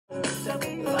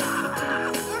Praise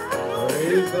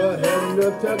God, having a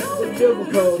little technical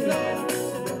difficulty.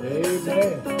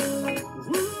 Amen.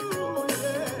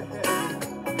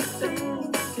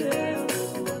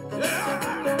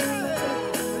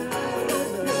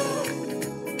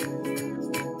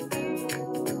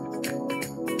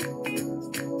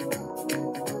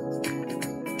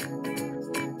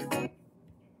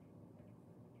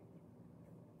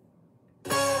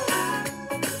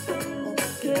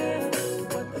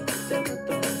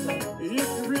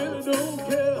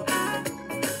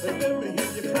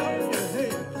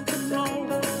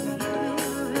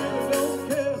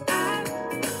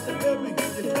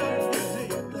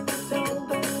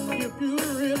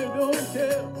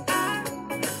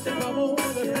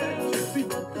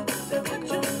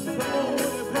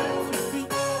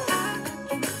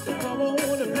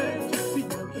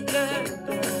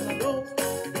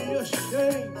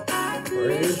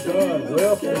 Praise God.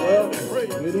 Welcome.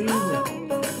 Good evening.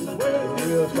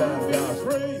 Real time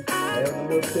gospel. Having a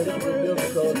little technical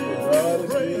difficulty, but God is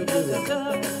still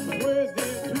good.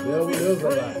 The devil is a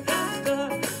lie.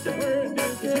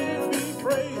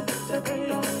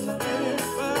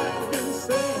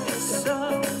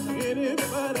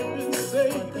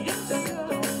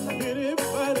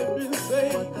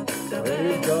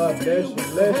 Praise God. Bless you.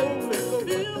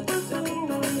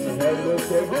 Have a little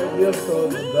technical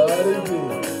difficulty, but God is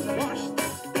good.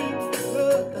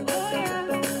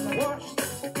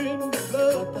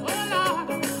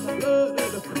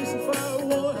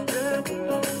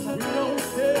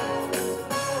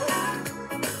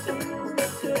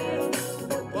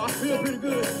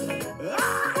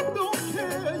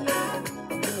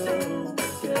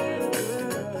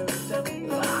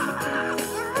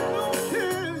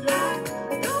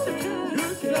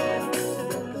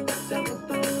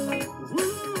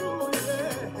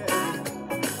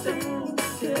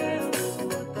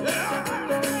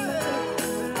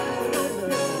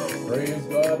 Praise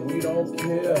God, we don't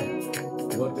care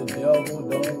what the devil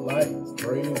don't like.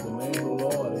 Praise the name of the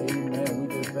Lord. Amen. We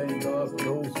just thank God for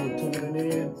those who are tuning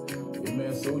in.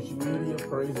 Amen. Social media.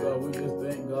 Praise God. We just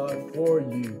thank God for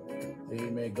you.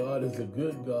 Amen. God is a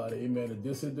good God. Amen. And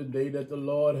this is the day that the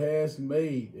Lord has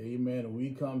made. Amen.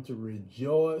 We come to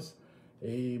rejoice.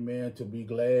 Amen. To be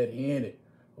glad in it.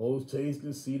 Oh, taste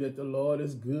and see that the Lord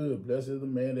is good. Blessed is the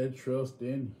man that trusts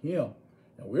in him.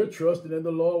 And we're trusting in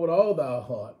the Lord with all thy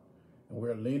heart. And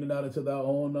we're leaning out into thy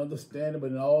own understanding,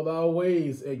 but in all thy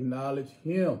ways acknowledge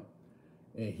him,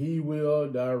 and he will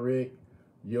direct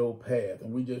your path.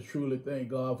 And we just truly thank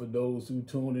God for those who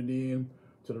tuning in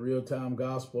to the Real Time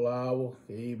Gospel Hour.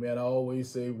 Amen. I always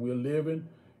say we're living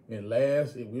in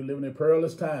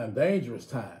perilous times, dangerous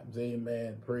times.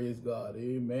 Amen. Praise God.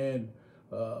 Amen.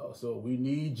 So we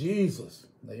need Jesus.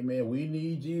 Amen. We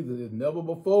need Jesus. It's never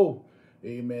before.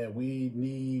 Amen. We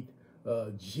need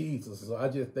Jesus. So I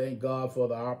just thank God for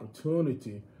the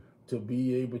opportunity to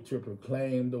be able to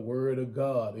proclaim the word of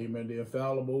God. Amen. The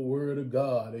infallible word of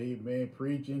God. Amen.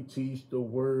 Preach and teach the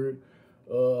word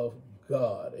of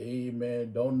God.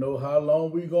 Amen. Don't know how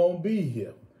long we're going to be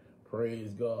here.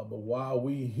 Praise God. But while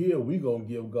we here, we're going to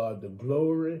give God the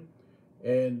glory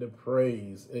and the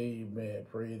praise. Amen.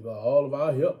 Praise God. All of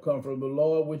our help come from the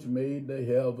Lord, which made the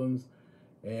heavens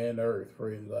and earth.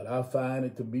 Praise God. I find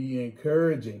it to be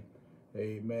encouraging.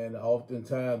 Amen.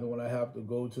 Oftentimes when I have to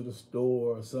go to the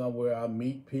store or somewhere, I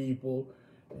meet people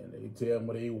and they tell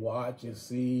me they watch and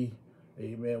see,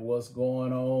 amen, what's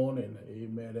going on. And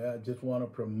amen, I just want to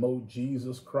promote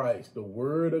Jesus Christ, the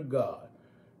word of God.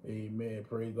 Amen.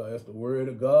 Praise God. That's the word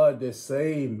of God that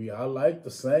saved me. I like to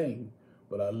sing,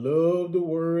 but I love the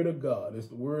word of God. It's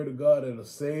the word of God that'll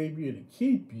save you and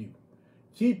keep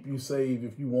you saved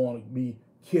if you want to be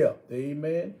kept.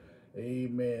 Amen.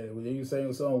 Amen. When you sing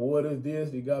a song, what is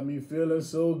this? It got me feeling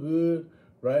so good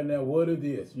right now. What is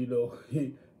this? You know,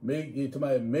 it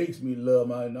makes me love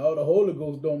my. Now the Holy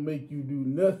Ghost don't make you do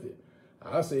nothing.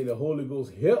 I say the Holy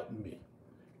Ghost helped me.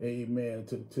 Amen.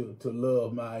 To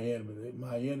love my enemy.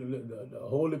 The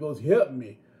Holy Ghost helped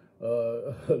me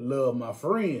love my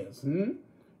friends.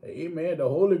 Amen. The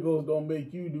Holy Ghost don't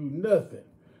make you do nothing.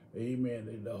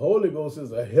 Amen. The Holy Ghost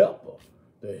is a helper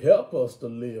to help us to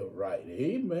live right.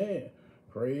 Amen.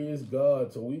 Praise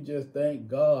God. So we just thank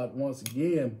God once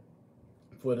again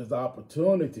for this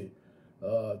opportunity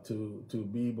to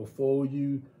be before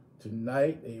you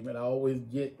tonight. Amen. I always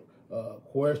get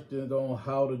questions on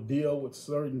how to deal with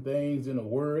certain things in the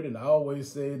Word, and I always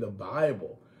say the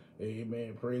Bible.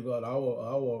 Amen. Praise God.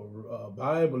 Our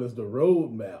Bible is the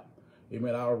roadmap.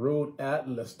 Amen. Our road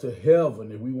atlas to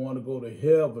heaven. If we want to go to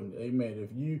heaven, amen.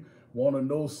 If you want to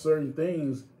know certain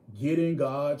things, get in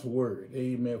God's word.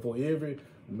 Amen. For every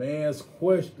man's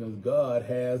questions, God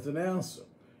has an answer.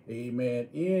 Amen.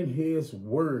 In his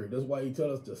word. That's why he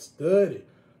tells us to study,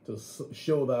 to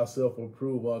show thyself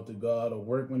approved unto God, a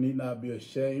workman need not be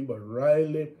ashamed, but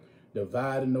rightly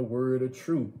dividing the word of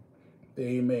truth.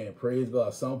 Amen. Praise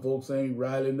God. Some folks ain't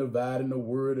rightly dividing the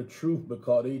word of truth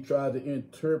because they try to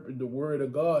interpret the word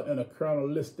of God in a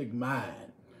chronologistic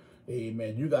mind.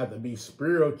 Amen. You got to be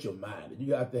spiritual minded. You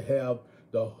got to have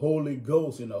the Holy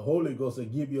Ghost, and the Holy Ghost will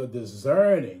give you a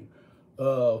discerning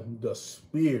of the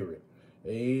Spirit.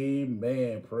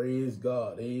 Amen. Praise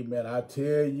God. Amen. I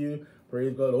tell you,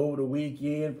 praise God, over the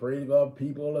weekend, praise God,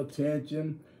 people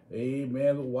attention,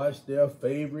 amen, watch their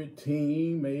favorite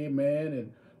team, amen,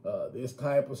 and this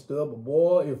type of stuff. But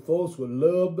boy, if folks would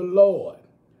love the Lord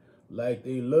like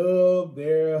they love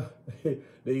their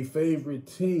favorite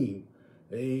team,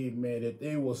 amen, that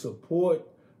they will support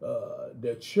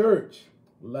the church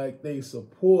like they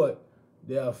support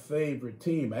their favorite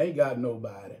team. I ain't got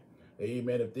nobody.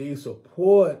 Amen. If they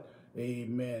support,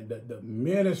 amen, the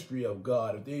ministry of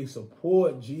God, if they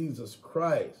support Jesus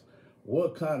Christ,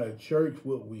 what kind of church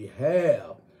would we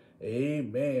have?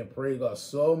 Amen. Praise God.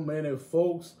 So many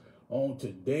folks on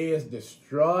today is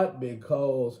distraught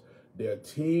because their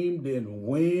team didn't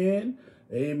win.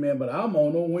 Amen. But I'm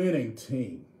on a winning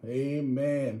team.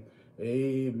 Amen.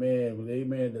 Amen.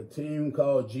 Amen. The team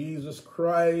called Jesus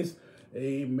Christ.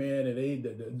 Amen. And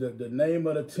the name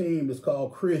of the team is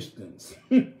called Christians.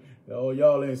 Oh,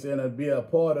 y'all ain't saying to be a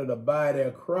part of the body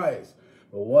of Christ.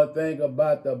 But one thing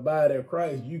about the body of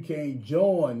Christ, you can't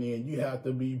join in. You have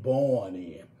to be born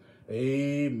in.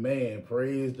 Amen.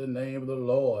 Praise the name of the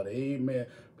Lord. Amen.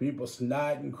 People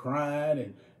snotting,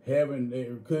 crying, and they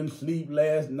couldn't sleep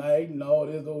last night and all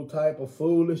this old type of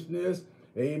foolishness.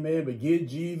 Amen. But get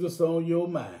Jesus on your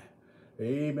mind.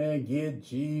 Amen. Get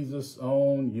Jesus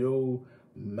on your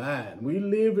mind. We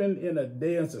live in a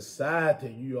day and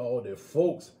society, you all, that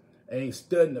folks ain't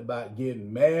studying about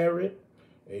getting married.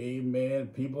 Amen.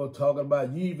 People are talking about,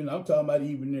 I'm talking about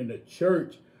even in the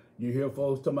church, you hear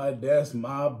folks talking about, that's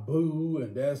my boo,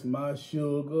 and that's my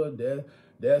sugar,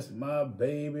 that's my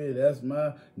baby, that's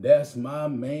my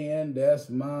man, that's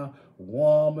my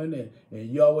woman, and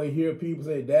you always hear people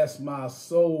say, that's my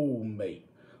soulmate.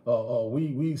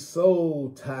 We soul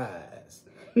ties.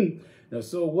 And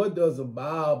so what does the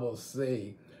Bible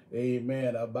say,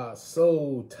 amen, about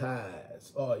soul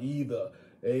ties? Or either,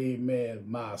 amen,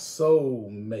 my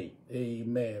soulmate,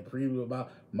 amen, previously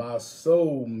about my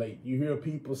soulmate. You hear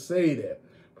people say that.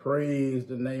 Praise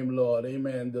the name of the Lord,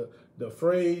 amen. The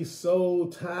phrase soul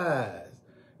ties,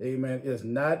 amen, is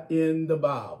not in the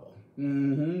Bible.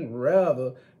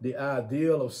 Rather, the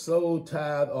ideal of soul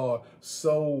tie or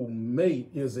soul mate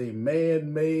is a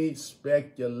man-made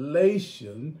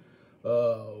speculation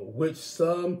which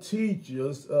some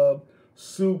teachers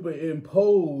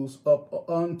superimpose up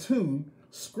onto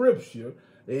Scripture,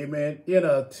 amen, in an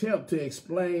attempt to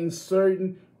explain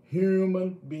certain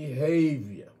human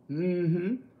behavior.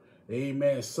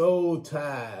 Amen. Soul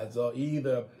ties are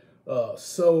either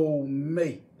soul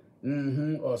mate.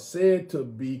 Or said to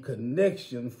be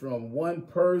connection from one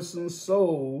person's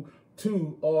soul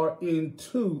to or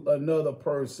into another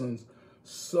person's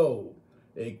soul.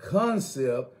 A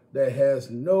concept that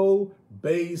has no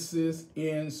basis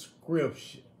in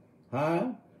Scripture.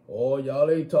 Oh, y'all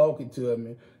ain't talking to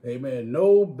me. Amen.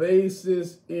 No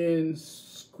basis in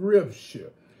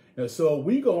Scripture. And so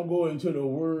we're going to go into the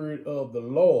word of the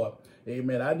Lord.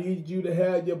 Amen. I need you to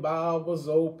have your Bibles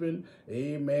open.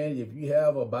 Amen. If you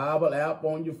have a Bible app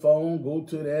on your phone, go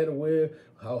to that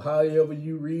however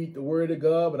you read the word of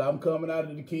God. But I'm coming out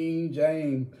of the King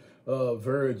James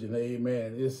Version.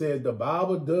 Amen. It says the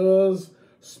Bible does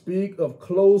speak of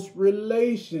close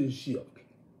relationship,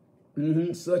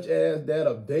 such as that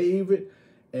of David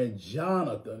and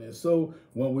Jonathan. And so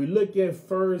when we look at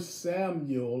 1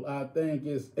 Samuel, I think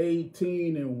it's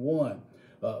 18:1.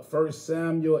 1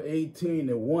 Samuel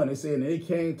 18:1, it said, and it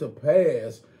came to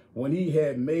pass when he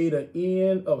had made an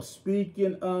end of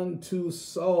speaking unto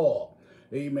Saul.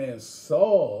 Amen.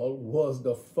 Saul was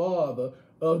the father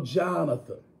of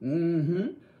Jonathan.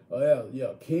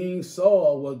 King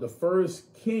Saul was the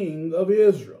first king of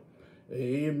Israel.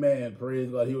 Amen.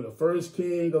 Praise God. He was the first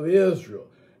king of Israel.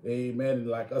 Amen. And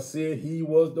like I said, he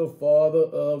was the father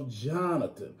of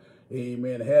Jonathan.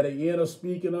 Amen. Had an end of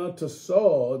speaking unto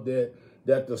Saul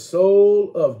that the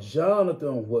soul of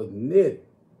Jonathan was knit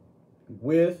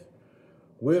with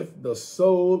the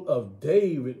soul of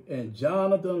David, and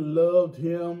Jonathan loved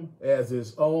him as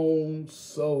his own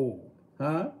soul.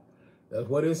 That's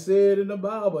what it said in the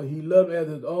Bible. He loved him as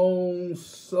his own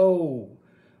soul.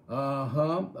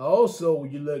 Also,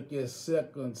 when you look at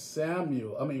 1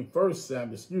 Samuel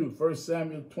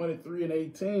 23 and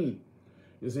 18,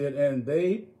 it said, and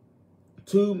they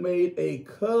two made a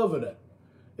covenant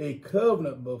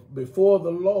before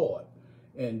the Lord.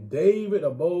 And David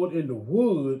abode in the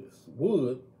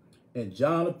wood, and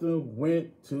Jonathan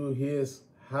went to his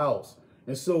house.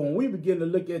 And so when we begin to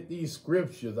look at these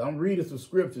scriptures, I'm reading some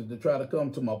scriptures to try to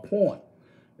come to my point.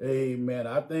 Amen.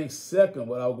 I think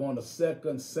without going to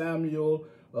 2 Samuel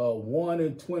 1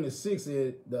 and 26,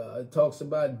 it talks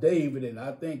about David. And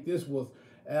I think this was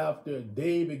after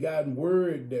David got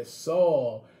word that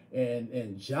Saul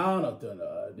and Jonathan,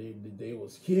 they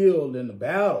was killed in the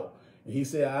battle. And he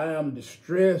said, I am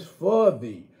distressed for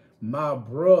thee, my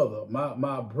brother,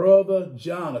 my brother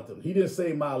Jonathan. He didn't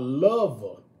say my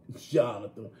lover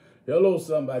Jonathan. Hello,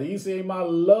 somebody. He said my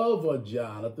lover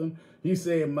Jonathan. He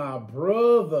said my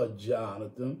brother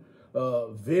Jonathan.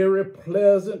 Very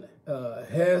pleasant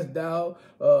hast thou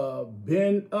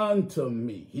been unto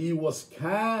me. He was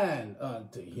kind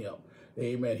unto him.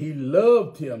 Amen. He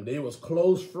loved him. They was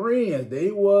close friends.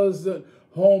 They wasn't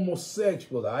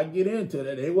homosexuals. I get into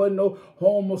that. They wasn't no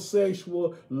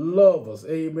homosexual lovers.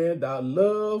 Amen. Thy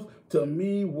love to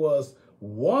me was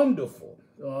wonderful.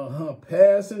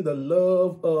 Passing the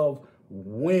love of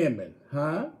women.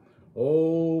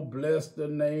 Oh, bless the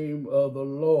name of the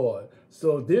Lord.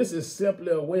 So this is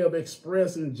simply a way of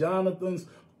expressing Jonathan's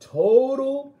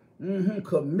total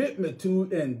commitment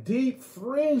to and deep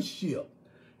friendship.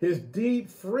 His deep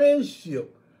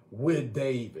friendship with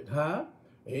David.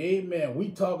 Amen. We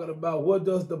talking about what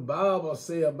does the Bible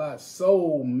say about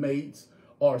soulmates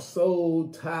or soul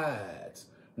ties.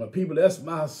 When people, that's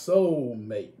my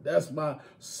soulmate. That's my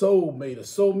soulmate.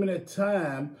 So many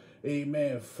times,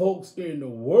 amen, folks in the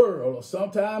world, or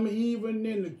sometimes even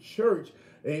in the church,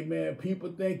 amen,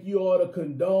 people think you ought to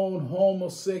condone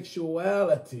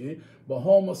homosexuality, but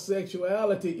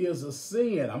homosexuality is a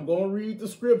sin. I'm going to read the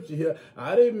scripture here.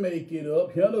 I didn't make it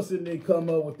up. Henderson didn't come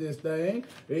up with this thing.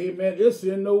 Amen. It's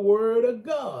in the word of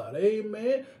God.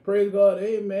 Amen. Praise God.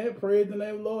 Amen. Praise the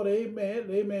name of the Lord. Amen.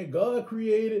 Amen. God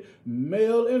created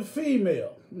male and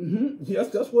female. Yes,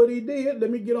 that's what he did. Let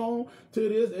me get on to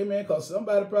this. Amen. Because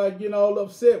somebody probably getting all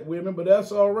upset with me, but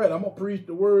that's all right. I'm going to preach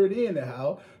the word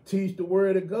anyhow. Teach the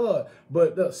word of God.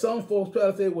 But some folks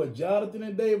try to say, well, Jonathan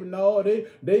and David, no, they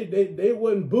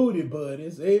wasn't booty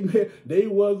buddies. Amen. They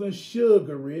wasn't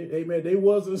sugary. Amen. They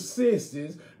wasn't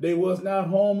sissies. They was not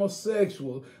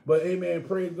homosexuals. But amen,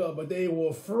 praise God. But they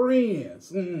were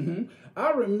friends.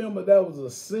 I remember that was a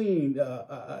scene.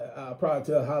 I'll probably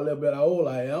tell how a little bit how old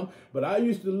I am. But I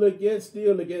used to look at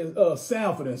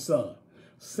Sanford and Son.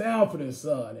 Sanford and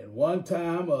Son. And one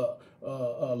time,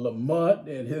 Lamont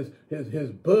and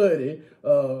his buddy,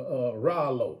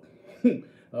 Rollo.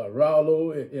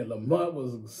 Rollo and Lamont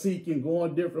was seeking,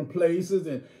 going different places,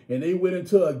 and they went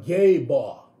into a gay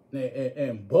bar.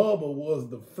 And Bubba was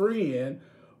the friend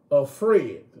of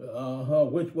Fred,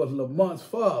 which was Lamont's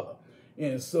father.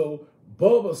 And so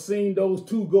Bubba seen those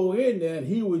two go in there, and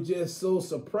he was just so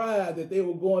surprised that they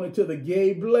were going into the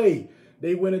gay blade.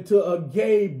 They went into a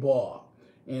gay bar.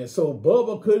 And so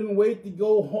Bubba couldn't wait to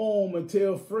go home and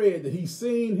tell Fred that he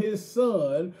seen his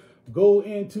son go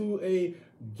into a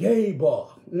gay bar.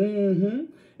 Amen.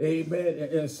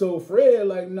 And so Fred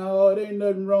like, no, it ain't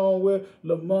nothing wrong with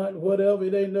Lamont, whatever.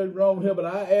 It ain't nothing wrong with him. But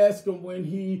I ask him when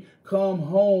he come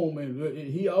home, and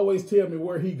he always tell me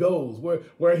where he goes,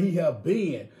 where he have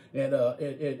been.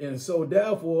 And so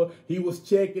therefore he was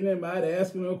checking him out,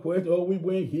 asking him a question. Oh, we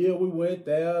went here, we went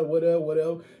there,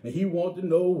 whatever. And he wanted to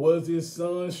know, was his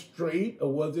son straight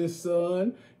or was his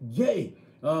son gay?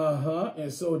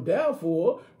 And so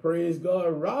therefore, praise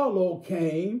God, Rollo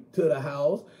came to the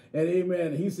house, and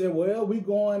amen, he said, well, we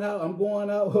going out. I'm going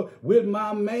out with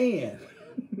my man.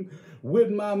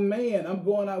 With my man. I'm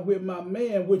going out with my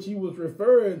man, which he was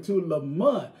referring to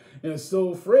Lamont. And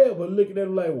so Fred was looking at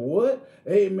him like, what?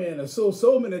 Amen. And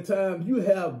so many times you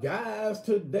have guys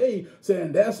today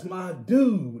saying, that's my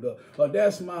dude, or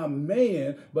that's my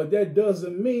man, but that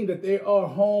doesn't mean that they are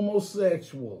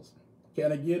homosexuals.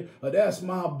 Can I get it? That's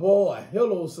my boy.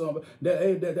 Hello, somebody.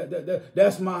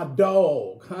 That's my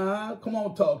dog. Come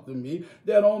on, talk to me.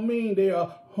 That don't mean they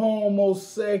are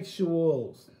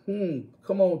homosexuals.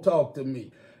 Come on, talk to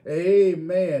me.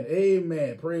 Amen.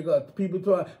 Amen. Praise God. People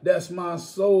talk, that's my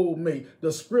soulmate.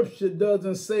 The scripture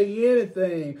doesn't say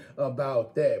anything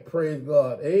about that. Praise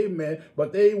God. Amen.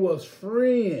 But they was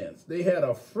friends. They had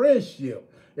a friendship.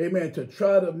 Amen. To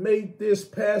try to make this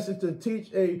passage to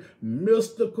teach a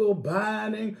mystical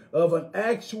binding of an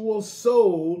actual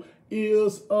soul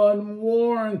is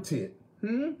unwarranted.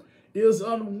 is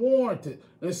unwarranted.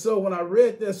 And so when I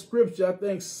read that scripture, I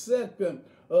think 2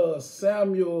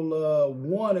 Samuel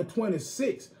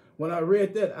 1:26, when I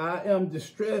read that, I am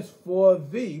distressed for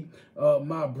thee,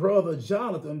 my brother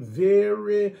Jonathan,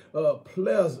 very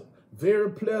pleasant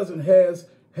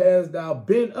has thou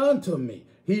been unto me.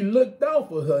 He looked out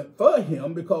for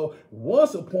him because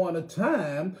once upon a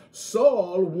time,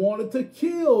 Saul wanted to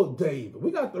kill David.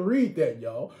 We got to read that,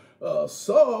 y'all.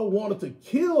 Saul wanted to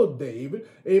kill David,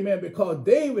 amen, because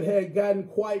David had gotten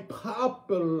quite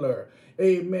popular,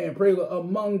 amen, praise God,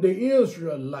 among the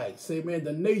Israelites, amen,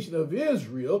 the nation of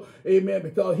Israel, amen,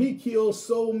 because he killed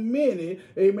so many,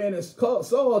 amen, and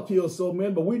Saul killed so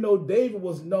many, but we know David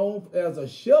was known as a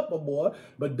shepherd boy,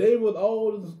 but David was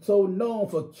also known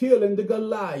for killing the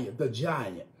Goliath, the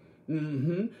giant.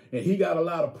 And he got a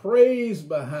lot of praise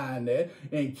behind that,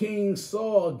 and King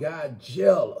Saul got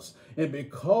jealous. And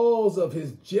because of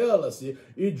his jealousy,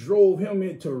 it drove him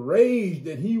into rage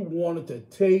that he wanted to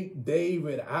take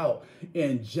David out.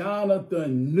 And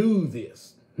Jonathan knew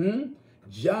this.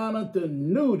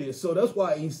 Jonathan knew this. So that's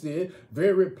why he said,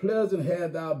 very pleasant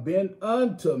had thou been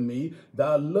unto me.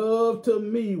 Thy love to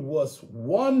me was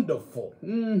wonderful.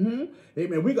 Amen.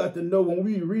 We got to know when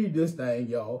we read this thing,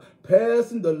 y'all,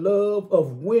 passing the love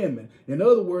of women. In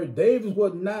other words, David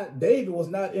was not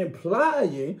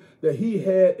implying that he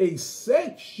had a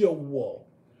sexual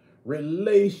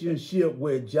relationship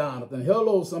with Jonathan.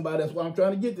 Hello, somebody. That's why I'm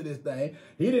trying to get to this thing.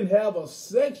 He didn't have a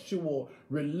sexual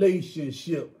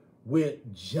relationship with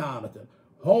Jonathan.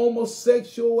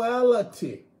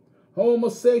 Homosexuality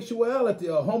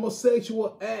or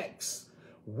homosexual acts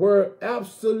were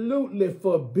absolutely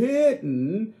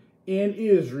forbidden in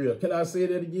Israel. Can I say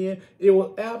that again? It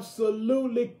was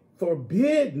absolutely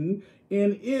forbidden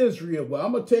in Israel. Well,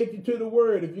 I'm going to take you to the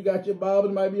word. If you got your Bible,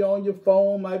 it might be on your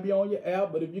phone, might be on your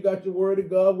app, but if you got your word of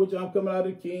God, which I'm coming out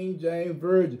of King James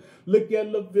Version, look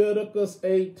at Leviticus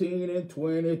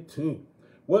 18:22.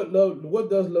 What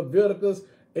does Leviticus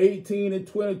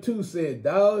 18:22 say?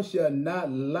 Thou shalt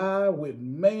not lie with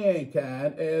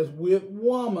mankind as with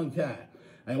womankind.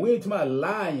 And we ain't talking about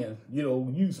lying,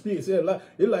 you speak, say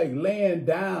it's like laying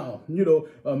down.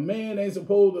 A man ain't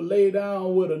supposed to lay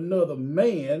down with another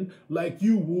man like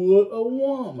you would a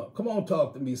woman. Come on,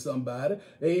 talk to me, somebody.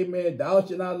 Amen. Thou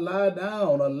shalt not lie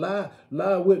down or lie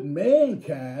with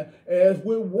mankind as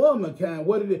with womankind.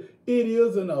 What it is? It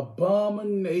is an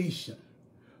abomination.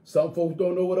 Some folks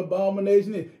don't know what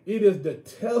abomination is. It is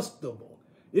detestable.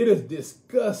 It is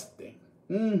disgusting.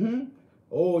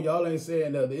 Oh, y'all ain't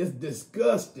saying nothing. It's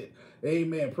disgusting.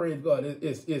 Amen. Praise God.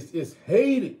 It's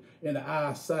hated in the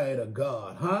eyesight of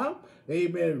God.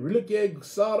 Amen. Look at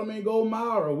Sodom and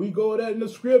Gomorrah. We go that in the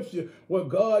scripture where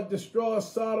God destroyed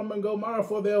Sodom and Gomorrah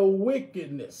for their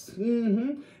wickedness.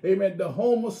 Amen. The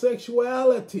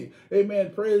homosexuality.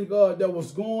 Amen. Praise God. That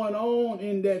was going on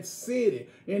in that city.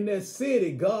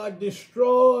 God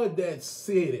destroyed that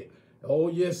city. Oh,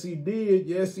 yes, he did.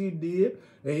 Yes, he did.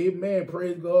 Amen.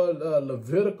 Praise God.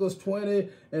 Leviticus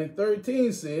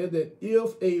 20:13 says that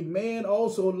if a man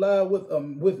also lie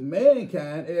with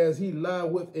mankind as he lie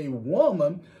with a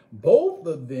woman, both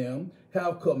of them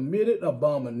have committed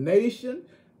abomination.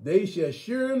 They shall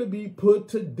surely be put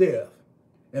to death,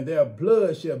 and their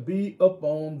blood shall be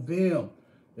upon them.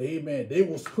 Amen. They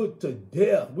was put to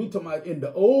death. We talking about in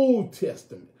the Old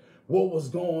Testament. What was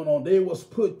going on? They was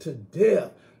put to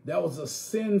death. That was a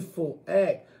sinful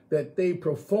act that they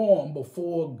performed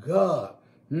before God.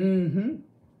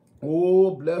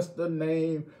 Oh, bless the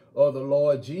name of the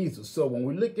Lord Jesus. So when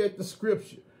we look at the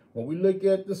scripture,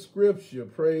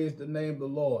 praise the name of the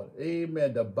Lord.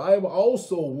 Amen. The Bible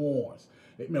also warns.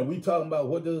 Amen. We talking about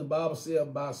what does the Bible say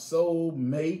about soul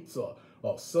mates or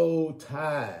soul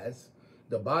ties.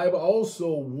 The Bible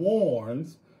also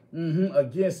warns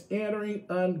against entering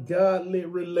ungodly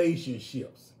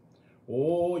relationships.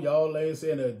 Oh, y'all ain't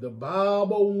saying that. The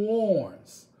Bible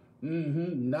warns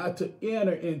not to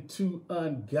enter into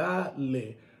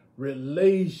ungodly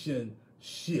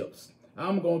relationships.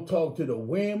 I'm going to talk to the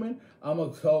women. I'm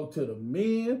going to talk to the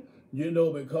men,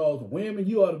 because women,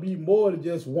 you ought to be more than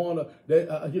just want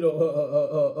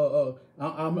to,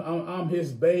 I'm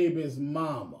his baby's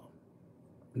mama.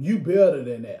 You better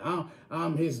than that.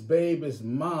 I'm his baby's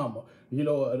mama.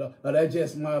 That's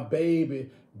just my baby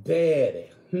daddy.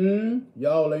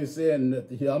 Y'all ain't saying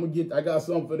nothing here. I got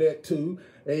something for that too.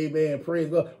 Amen. Praise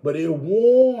God. But it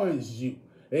warns you.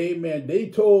 Amen. They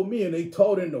told me and they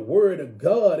taught in the word of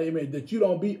God, amen, that you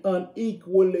don't be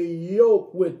unequally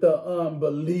yoked with the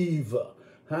unbeliever.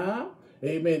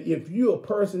 Amen. If you're a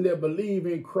person that believes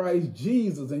in Christ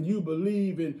Jesus and you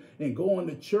believe in going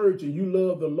to church and you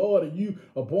love the Lord and you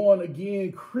are born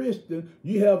again Christian,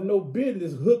 you have no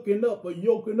business hooking up or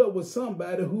yoking up with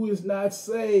somebody who is not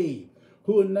saved,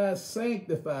 who are not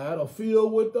sanctified or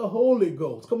filled with the Holy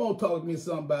Ghost. Come on, talk to me,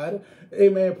 somebody.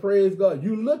 Amen. Praise God.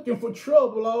 You're looking for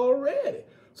trouble already.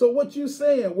 So what you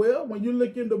saying? Well, when you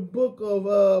look in the book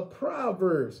of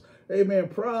Proverbs, amen,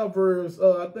 Proverbs,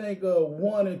 I think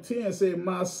 1 and 10 say,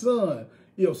 my son,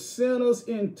 if sinners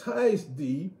entice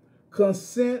thee,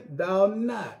 consent thou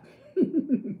not.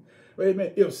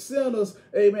 Amen. If sinners,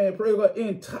 amen, praise God,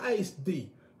 entice thee,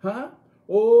 huh?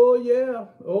 Oh, yeah.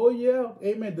 Oh, yeah.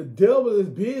 Amen. The devil is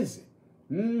busy.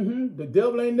 The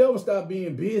devil ain't never stopped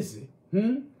being busy.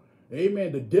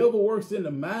 Amen. The devil works in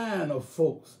the mind of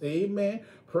folks. Amen.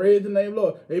 Praise the name of the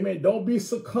Lord. Amen. Don't be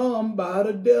succumbed by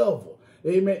the devil.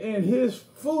 Amen. And his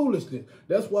foolishness.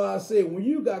 That's why I say when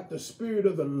you got the Spirit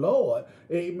of the Lord,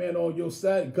 amen, on your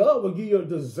side, God will give you a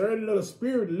discerning of the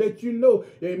Spirit to let you know,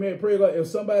 amen, praise God, if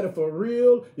somebody for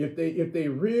real, if they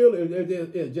real, if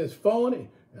it's just phony,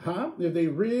 huh? If they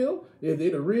real, if they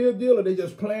the real deal, or they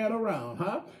just playing around,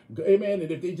 huh? Amen. And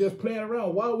if they just playing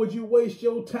around, why would you waste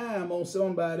your time on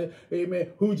somebody,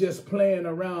 amen, who just playing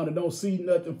around and don't see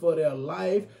nothing for their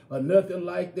life or nothing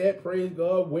like that? Praise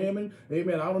God. Women,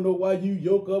 amen, I don't know why you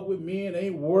yoke up with men,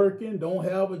 ain't working, don't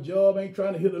have a job, ain't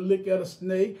trying to hit a lick at a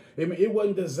snake. Amen. It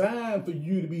wasn't designed for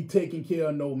you to be taking care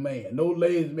of no man, no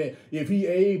lazy man, if he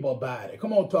able-bodied.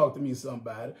 Come on, talk to me,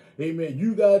 somebody. Amen.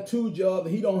 You got 2 jobs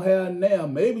that he don't have now.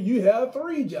 Maybe you have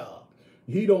 3 jobs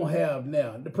he don't have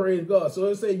now. Praise God. So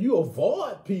it say you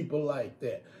avoid people like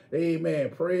that.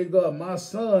 Amen. Praise God. My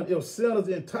son, if sinners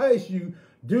entice you,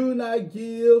 do not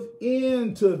give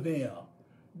in to them.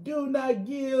 Do not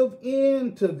give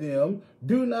in to them.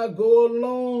 Do not go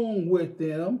along with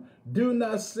them. Do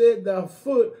not set thy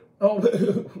foot on.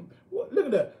 Look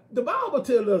at that. The Bible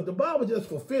tells us, the Bible just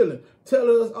fulfilling,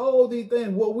 telling us all these things,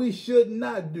 what we should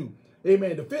not do.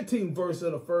 Amen. The 15th verse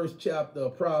of the 1st chapter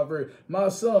of Proverbs. My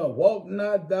son, walk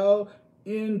not thou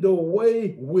in the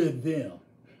way with them.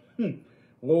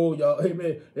 Oh, y'all,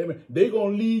 amen, amen. They're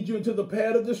going to lead you into the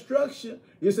path of destruction.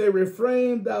 It says,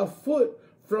 refrain thy foot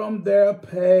from their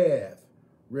path.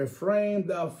 Refrain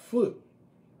thy foot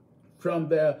from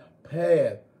their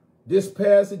path. This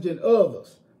passage and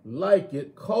others like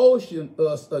it caution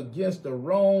us against the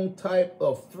wrong type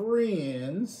of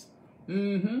friends.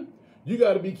 You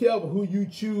got to be careful who you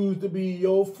choose to be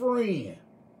your friend.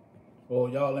 Oh,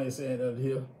 y'all ain't saying that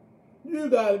here. You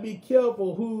got to be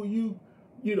careful who you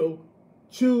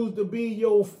choose to be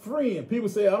your friend. People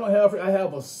say, I don't have friends, I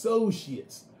have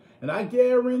associates. And I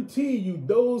guarantee you,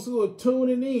 those who are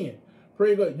tuning in,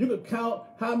 pray God, you can count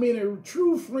how many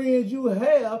true friends you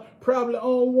have probably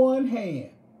on one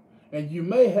hand. And you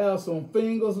may have some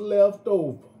fingers left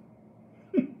over.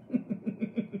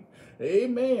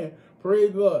 Amen.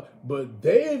 Praise God. But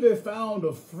David found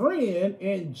a friend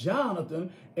in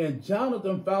Jonathan, and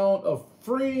Jonathan found a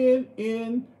friend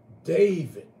in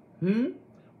David.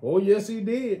 Oh, yes, he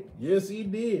did. Yes, he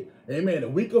did. Amen.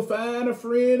 If we could find a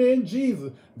friend in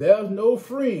Jesus, there's no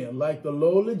friend like the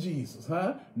lowly Jesus,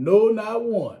 huh? No, not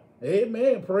one.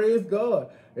 Amen. Praise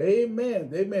God. Amen.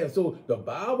 Amen. So the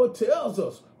Bible tells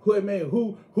us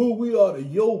who we ought to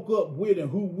yoke up with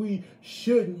and who we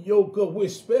shouldn't yoke up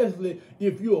with, especially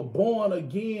if you're a born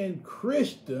again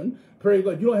Christian. Praise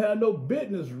God. You don't have no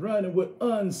business running with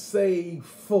unsaved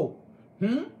folk.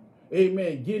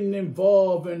 Amen. Getting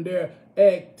involved in their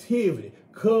activity,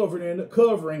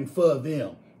 covering for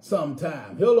them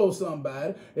sometime. Hello,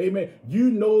 somebody. Amen. You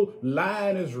know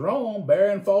lying is wrong,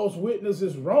 bearing false witness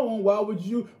is wrong. Why would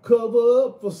you cover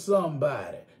up for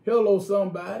somebody? Hello,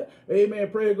 somebody. Amen.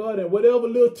 Praise God. And whatever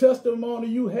little testimony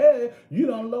you had, you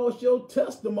done lost your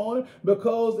testimony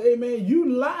because, amen, you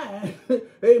lying.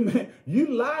 Amen. You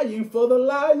lying for the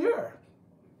liar.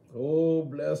 Oh,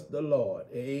 bless the Lord.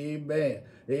 Amen.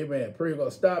 Amen. Praise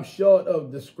God. Stop short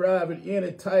of describing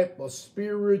any type of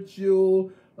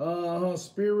spiritual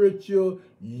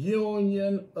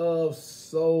union of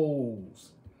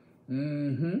souls.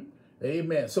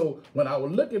 Amen. So when I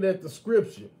was looking at the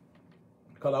scripture,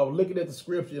 and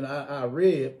I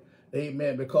read,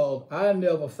 amen, because I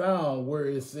never found where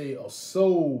it said a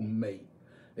soulmate.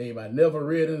 Amen. I never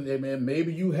read it. Amen.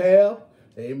 Maybe you have.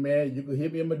 Amen. You can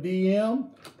hit me in my DM.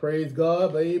 Praise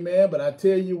God. Amen. But I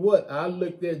tell you what, I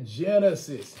looked at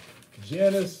Genesis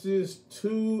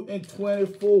 2 and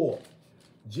 24.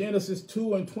 Genesis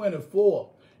 2 and 24.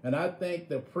 And I think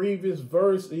the previous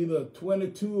verse, either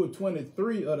 22 or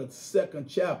 23 of the 2nd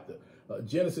chapter,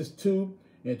 Genesis 2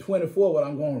 and 24, what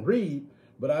I'm going to read.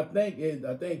 But I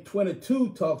think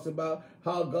 22 talks about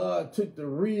how God took the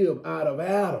rib out of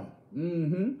Adam.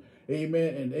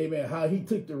 Amen and amen. How he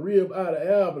took the rib out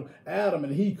of Adam,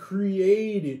 and he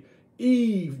created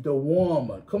Eve, the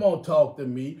woman. Come on, talk to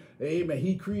me. Amen.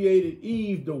 He created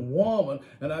Eve, the woman.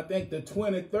 And I think the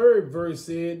 23rd verse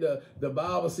said, the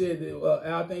Bible said,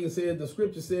 I think it said, the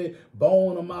scripture said,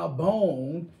 bone of my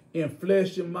bone and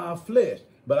flesh of my flesh.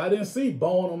 But I didn't see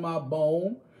bone of my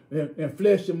bone and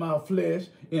flesh of my flesh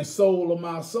and soul of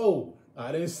my soul.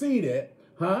 I didn't see that.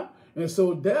 And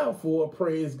so therefore,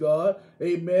 praise God,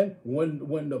 amen,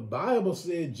 when the Bible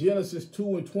said Genesis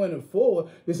 2:24,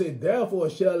 it said, therefore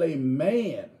shall a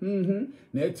man,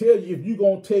 now it tells you if you're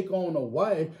going to take on a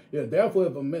wife, therefore,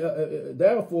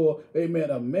 amen,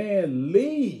 a man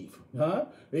leave,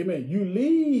 amen, you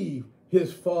leave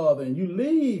his father and you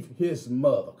leave his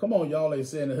mother. Come on, y'all ain't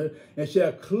saying it. And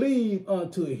shall cleave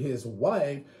unto his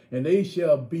wife, and they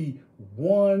shall be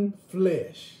one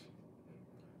flesh.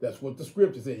 That's what the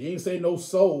scripture said. It ain't say no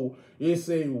soul. It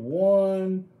say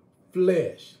one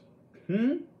flesh.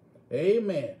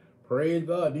 Amen. Praise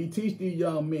God. They teach these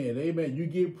young men. Amen. You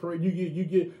get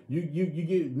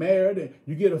married and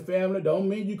you get a family. Don't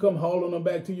mean you come hauling them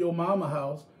back to your mama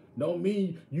house. Don't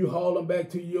mean you haul them back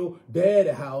to your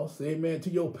daddy house. Amen. To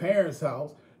your parents'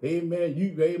 house. Amen.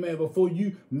 Amen. Before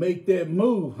you make that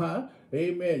move,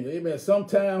 Amen. Amen.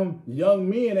 Sometimes young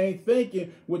men ain't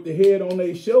thinking with the head on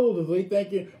their shoulders. They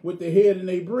thinking with the head in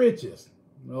their britches.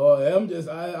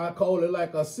 I call it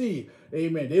like I see it.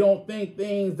 Amen. They don't think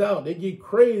things out. They get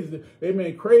crazy.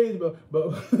 Amen. Crazy,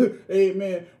 but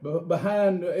amen.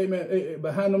 Behind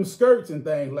them skirts and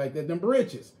things like that, them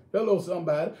britches. Hello,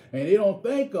 somebody. And they don't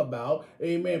think about,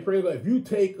 amen, praise God, if you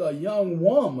take a young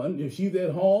woman, if she's at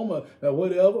home or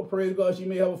whatever, praise God, she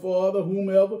may have a father,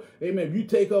 whomever, amen, if you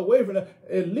take her away from her,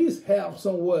 at least have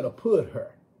somewhere to put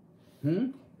her.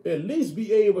 At least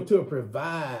be able to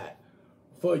provide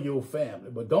for your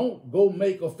family. But don't go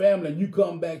make a family and you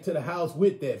come back to the house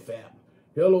with that family.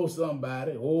 Hello,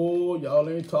 somebody. Oh, y'all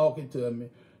ain't talking to me.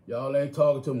 Y'all ain't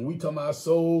talking to me. We talking about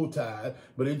soul ties,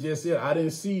 but it just said, I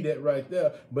didn't see that right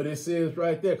there, but it says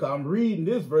right there, because I'm reading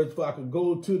this verse before I could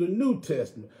go to the New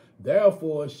Testament.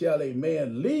 Therefore shall a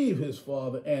man leave his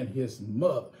father and his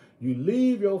mother. You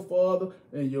leave your father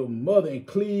and your mother and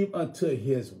cleave unto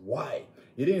his wife.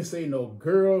 It didn't say no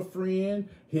girlfriend,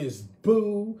 his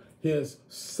boo, his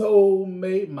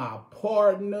soulmate, my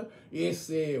partner. It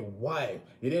said wife.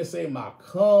 It didn't say my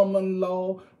common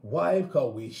law wife,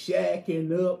 because we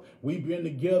shacking up. We've been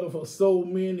together for so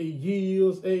many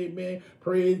years. Amen.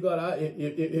 Praise God.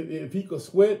 If he could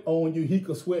sweat on you, he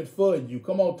could sweat for you.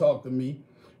 Come on, talk to me.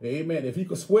 Amen. If he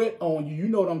could sweat on you, you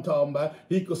know what I'm talking about.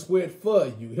 He could sweat for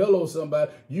you. Hello,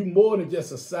 somebody. You more than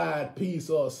just a side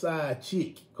piece or a side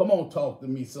chick. Come on, talk to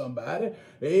me, somebody.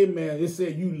 Amen. It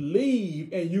said you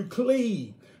leave and you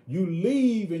cleave. You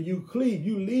leave and you cleave.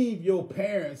 You leave your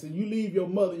parents and you leave your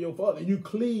mother, your father, and you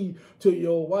cleave to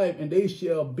your wife, and they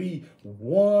shall be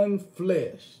one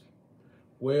flesh.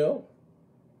 Well,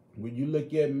 when you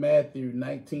look at Matthew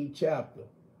 19 chapter,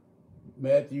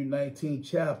 if you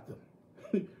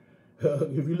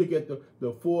look at the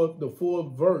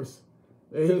fourth verse,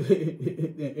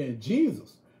 and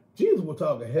Jesus was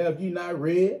talking, have you not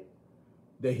read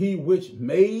that he which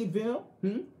made them,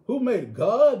 who made it?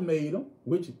 God made them,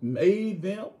 which made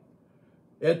them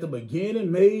at the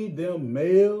beginning, made them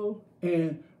male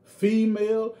and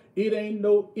female. It ain't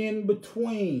no in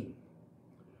between.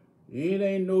 It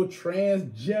ain't no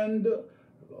transgender,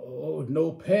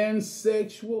 no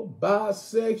pansexual,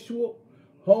 bisexual,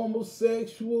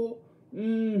 homosexual,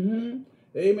 amen,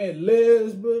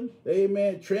 lesbian,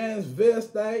 amen,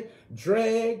 transvestite,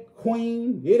 drag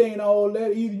queen. It ain't all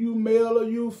that. Either you male or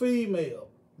you female.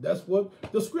 That's what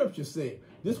the scripture said.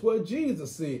 This is what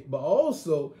Jesus said. But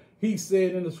also, he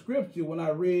said in the scripture, when I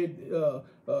read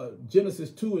Genesis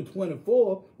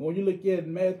 2:24, when you look at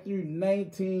Matthew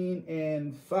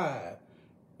 19:5,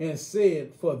 and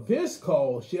said, for this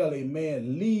cause shall a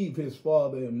man leave his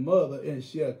father and mother, and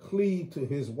shall cleave to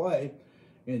his wife,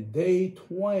 and they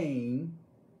twain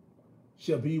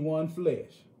shall be one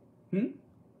flesh. I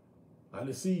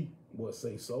didn't see what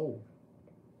say soul,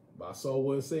 but I saw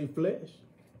what say flesh.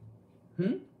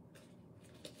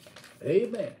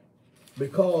 Amen.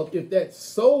 Because if that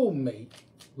soulmate,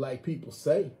 like people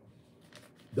say,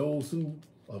 those who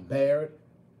are married,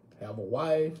 have a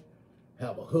wife,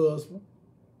 have a husband,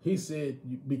 he said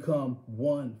you become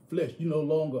one flesh. You no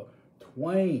longer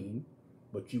twain,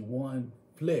 but you one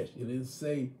flesh. It didn't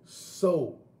say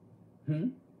soul.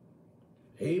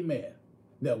 Amen.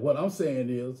 Now, what I'm saying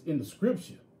is, in the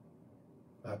scripture,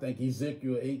 I think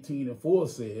Ezekiel 18:4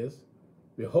 says,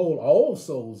 Behold, all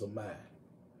souls are mine,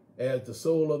 as the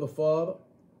soul of the Father,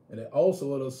 and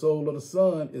also the soul of the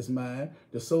Son is mine.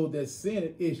 The soul that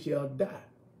sinneth, it shall die.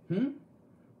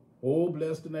 Oh,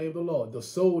 bless the name of the Lord. The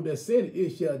soul that sinneth,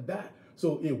 it shall die.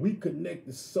 So if we connect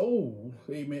the soul,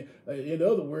 amen, in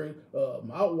other words,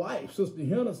 my wife, Sister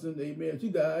Henderson, amen, she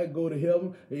died, I go to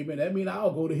heaven, amen, that means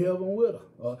I'll go to heaven with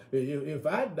her. If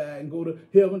I die and go to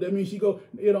heaven, that means she go.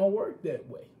 It don't work that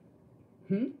way.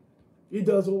 It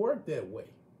doesn't work that way.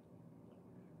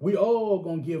 We all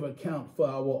going to give account for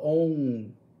our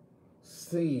own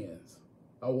sins,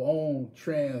 our own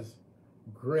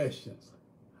transgressions.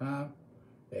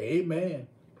 Amen.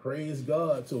 Praise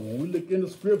God. So when we look in the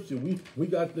scripture, we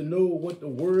got to know what the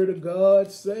word of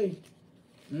God say.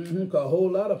 Because a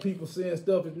whole lot of people saying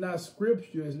stuff is not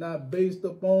scripture, it's not based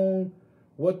upon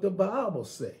what the Bible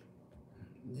say.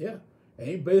 Yeah,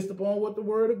 ain't based upon what the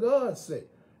word of God say.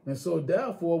 And so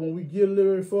therefore, when we get a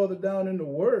little further down in the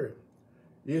word,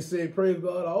 it say, praise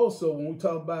God, also when we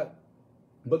talk about,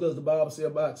 what does the Bible say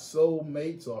about soul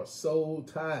mates or soul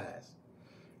ties?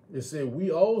 It said we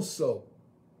also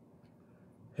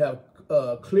have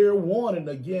clear warning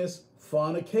against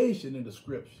fornication in the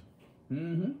scripture.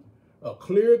 A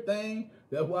clear thing.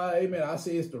 That's why, amen, I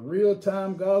say it's the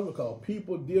real-time gospel, because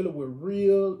people dealing with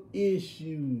real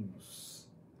issues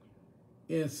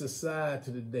in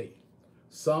society today.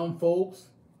 Some folks,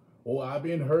 I've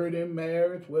been hurt in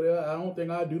marriage, whatever. I don't think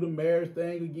I'll do the marriage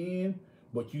thing again,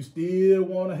 but you still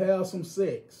want to have some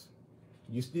sex.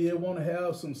 You still want to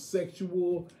have some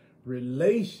sexual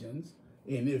relations.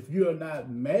 And if you're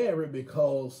not married,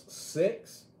 because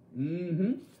sex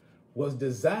was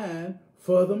designed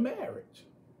for the marriage.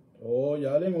 Oh,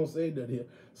 y'all ain't gonna say that here.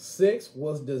 Sex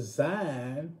was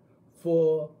designed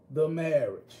for the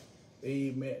marriage.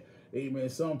 Amen. Amen.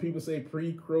 Some people say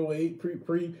pre-creation.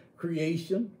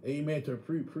 Amen. To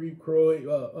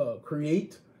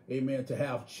create. Amen. To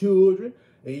have children.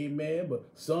 Amen. But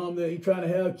some that ain't trying to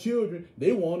have children,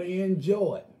 they want to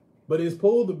enjoy it. But it's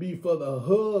supposed to be for the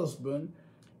husband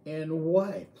and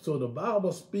wife. So the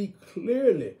Bible speaks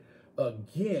clearly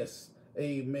against,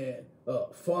 amen,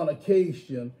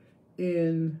 fornication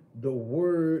in the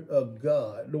word of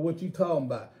God. Now, what you talking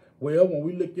about? Well, when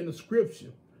we look in the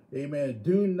scripture, amen,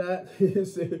 do not, it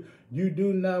said, you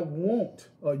do not want,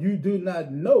 or you do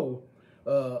not know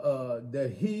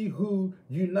that he who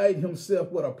unite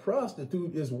himself with a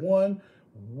prostitute is one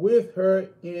with her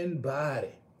in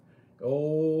body.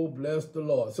 Oh, bless the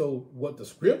Lord. So what the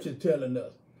scripture telling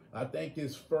us, I think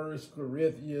it's 1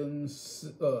 Corinthians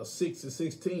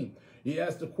 6:16. He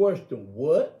asked the question,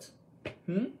 what?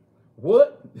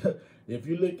 What? If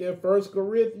you look at 1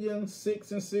 Corinthians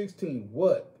 6:16,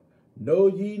 what? Know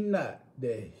ye not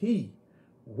that he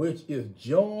which is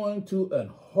joined to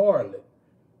an harlot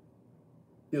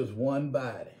is one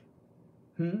body?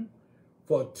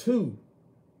 For two,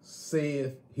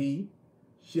 saith he,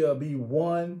 shall be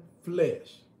one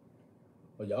flesh.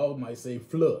 Or y'all might say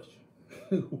flush.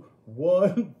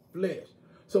 One flesh.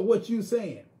 So what you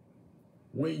saying?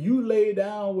 When you lay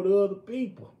down with other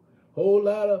people, whole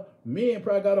lot of men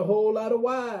probably got a whole lot of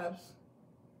wives.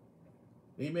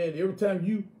 Amen. Every time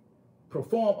you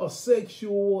perform a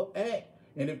sexual act,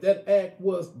 and if that act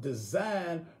was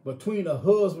designed between a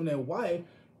husband and wife,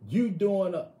 you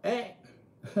doing an act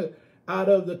out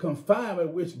of the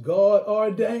confinement which God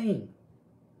ordained.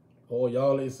 Oh,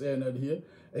 y'all ain't saying that here.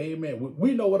 Amen.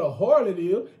 We know what a harlot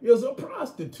is a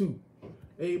prostitute.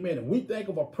 Amen. And we think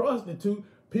of a prostitute,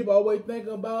 people always think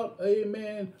about,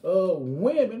 amen,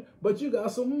 women, but you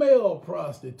got some male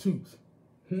prostitutes.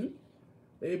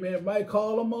 Amen. Might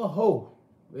call them a hoe.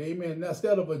 Amen.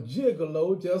 Instead of a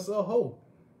gigolo, just a hoe.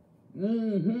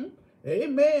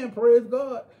 Amen. Praise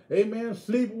God. Amen.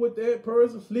 Sleeping with that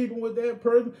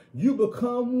person, you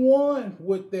become one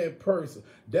with that person.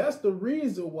 That's the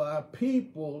reason why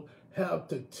people have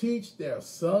to teach their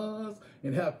sons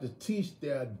and have to teach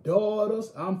their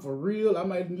daughters. I'm for real. I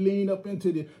might lean up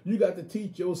into the, you got to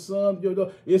teach your son, your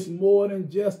daughter. It's more than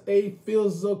just a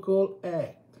physical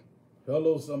act.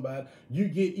 Hello, somebody. You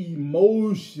get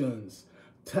emotions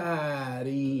tied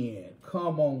in.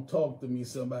 Come on, talk to me,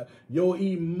 somebody. Your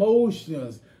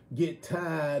emotions get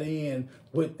tied in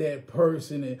with that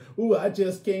person. And, ooh, I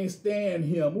just can't stand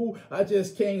him. Ooh, I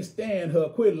just can't stand her.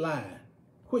 Quit lying.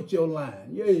 Quit your lying.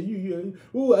 Yeah.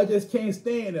 Ooh, I just can't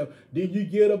stand him. Then you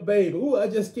get a baby. Ooh, I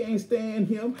just can't stand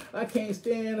him. I can't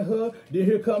stand her. Then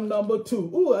here come number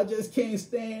two. Ooh, I just can't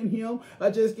stand him. I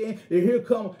just can't. And here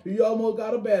come, you almost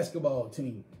got a basketball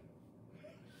team.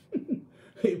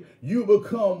 You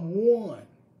become one.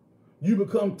 You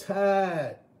become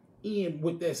tied in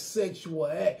with that sexual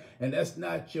act. And that's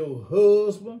not your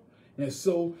husband. And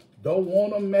so don't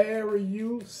want to marry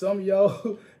you. Some of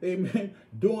y'all, amen,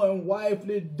 doing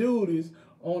wifely duties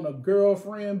on a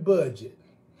girlfriend budget.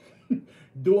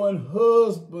 Doing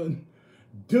husband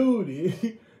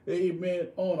duty, amen,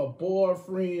 on a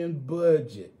boyfriend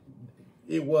budget.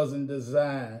 It wasn't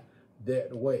designed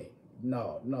that way.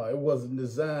 No, it wasn't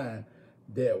designed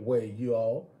that way, you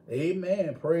all.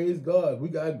 Amen. Praise God. We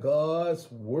got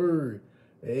God's word.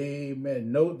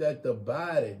 Amen. Note that the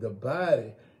body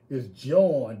is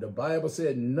joined. The Bible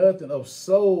said nothing of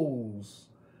souls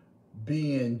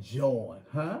being joined.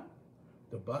 Huh?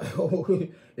 The Bible,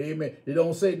 amen. It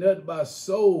don't say nothing about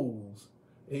souls.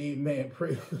 Amen.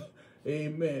 Praise.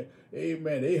 Amen.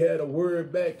 Amen. They had a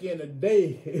word back in the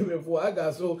day, amen, before I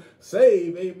got so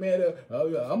saved. Amen.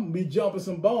 I'm going to be jumping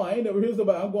some bone. I ain't never heard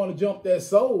somebody, I'm going to jump that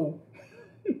soul.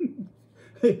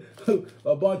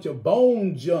 A bunch of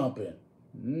bone jumping.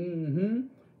 Amen.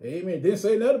 Didn't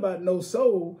say nothing about no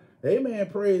soul. Amen.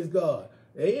 Praise God.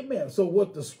 Amen. So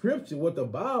what the scripture, what the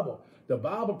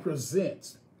Bible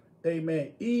presents,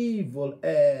 amen, evil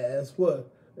as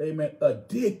what? Amen,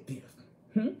 addictive.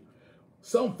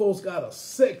 Some folks got a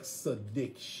sex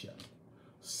addiction.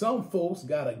 Some folks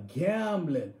got a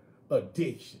gambling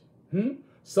addiction.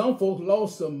 Some folks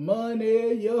lost some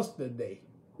money yesterday.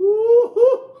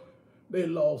 Woo-hoo. They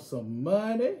lost some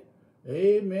money.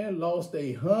 Amen. Lost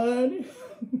their honey.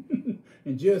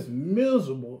 And just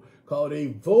miserable because they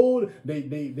voted,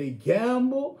 they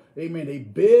gamble. Amen. They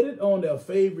betted on their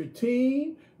favorite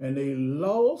team and they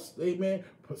lost. Amen.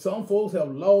 Some folks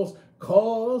have lost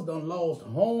cars, done lost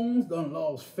homes, done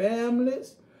lost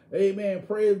families. Amen.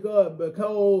 Praise God.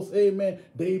 Because, amen,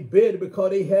 they bet because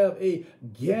they have a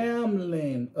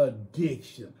gambling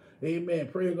addiction. Amen.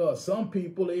 Praise God. Some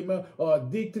people, amen, are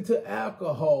addicted to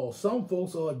alcohol. Some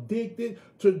folks are addicted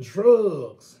to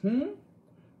drugs.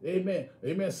 Amen.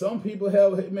 Amen. Some people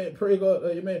have, amen, praise God,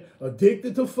 amen,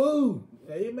 addicted to food.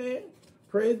 Amen.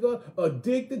 Praise God.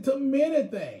 Addicted to many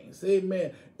things.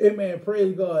 Amen. Amen.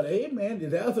 Praise God. Amen.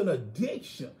 That's an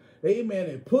addiction. Amen.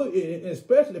 And put it,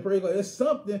 especially, praise God, it's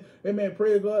something, amen,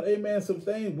 praise God, amen, some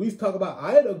things, we talk about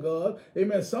idol God,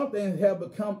 amen, some things have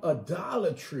become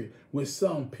idolatry with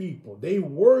some people. They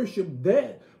worship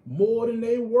that more than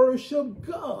they worship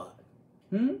God.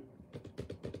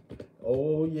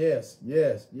 Oh, yes,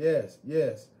 yes, yes,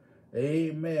 yes.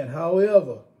 Amen.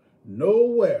 However,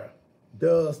 nowhere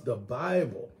does the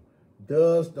Bible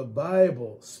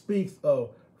speaks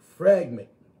of fragment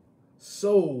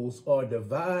souls or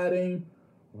dividing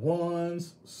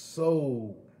one's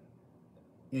soul.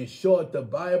 In short, the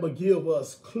Bible gives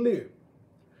us clear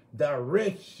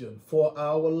direction for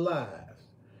our lives.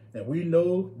 And we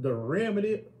know the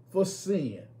remedy for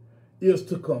sin is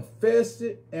to confess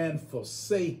it and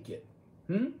forsake it.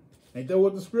 Ain't that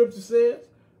what the scripture says?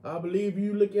 I believe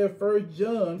you look at 1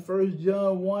 John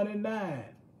 1:9.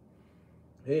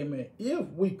 Amen. If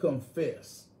we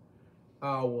confess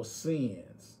our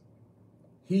sins,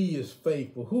 he is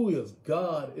faithful. Who is?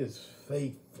 God is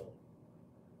faithful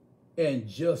and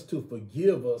just to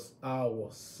forgive us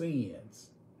our sins.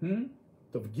 To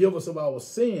forgive us of our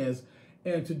sins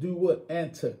and to do what?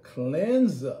 And to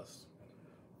cleanse us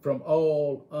from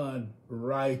all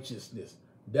unrighteousness.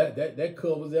 That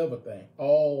covers everything.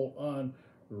 All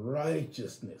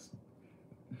unrighteousness.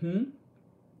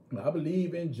 I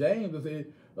believe in James it says,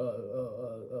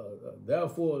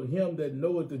 therefore him that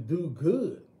knoweth to do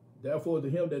good, therefore to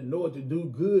him that knoweth to do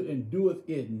good and doeth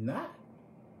it not,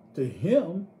 to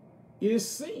him is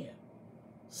sin.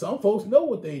 Some folks know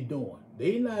what they're doing.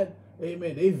 They not,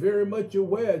 amen, they very much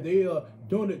aware they are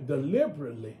doing it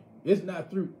deliberately. It's not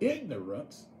through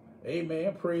ignorance.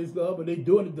 Amen. Praise God. But they're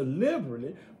doing it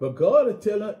deliberately. But God is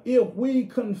telling us if we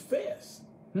confess,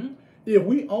 if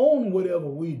we own whatever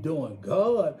we're doing,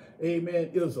 God,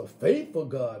 amen, is a faithful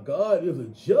God. God is a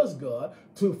just God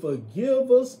to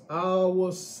forgive us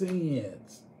our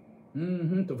sins.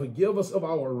 To forgive us of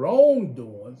our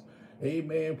wrongdoings.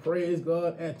 Amen. Praise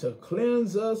God. And to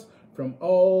cleanse us from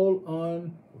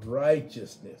all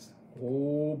unrighteousness.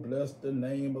 Oh, bless the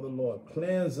name of the Lord.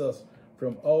 Cleanse us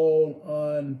from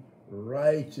all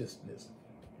unrighteousness.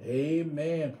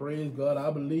 Amen. Praise God.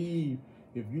 I believe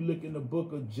if you look in the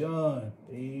book of John,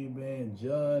 amen,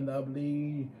 John, I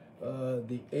believe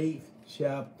the 8th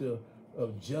chapter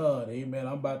of John, amen,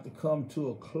 I'm about to come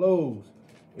to a close,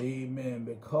 amen,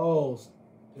 because,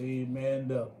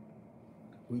 amen,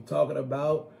 we talking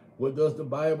about what does the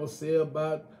Bible say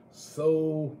about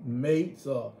soul mates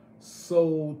or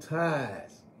soul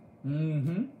ties.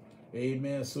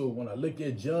 Amen. So when I look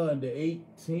at John, the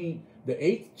the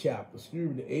 8th chapter,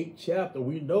 the 8th chapter,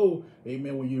 we know,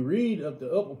 amen, when you read up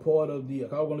the upper part of the, I'm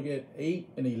going to get 8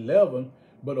 and 11,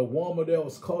 but a woman that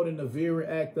was caught in the very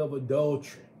act of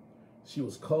adultery. She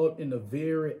was caught in the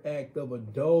very act of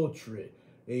adultery.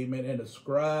 Amen. And the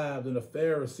scribes and the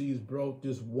Pharisees brought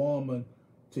this woman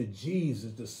to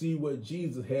Jesus to see what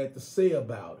Jesus had to say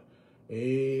about it.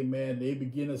 Amen. They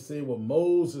begin to say what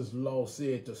Moses' law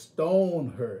said, to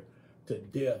stone her to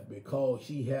death because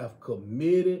she hath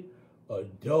committed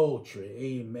adultery.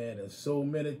 Amen. And so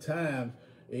many times,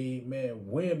 amen,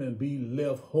 women be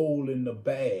left holding the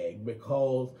bag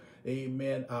because,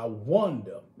 amen, I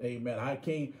wonder, amen,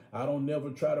 I don't never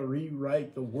try to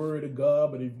rewrite the word of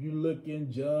God, but if you look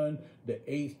in John, the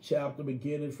 8th chapter,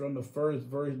 beginning from the 1st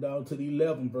verse down to the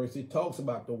 11th verse, it talks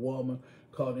about the woman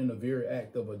caught in the very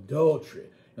act of adultery.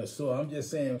 And so I'm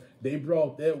just saying, they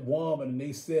brought that woman and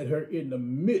they set her in the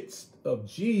midst of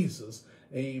Jesus.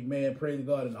 Amen. Praise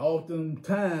God. And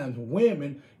oftentimes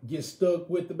women get stuck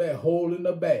with the bag, holding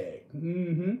the bag.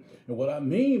 And what I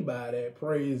mean by that,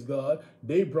 praise God,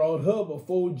 they brought her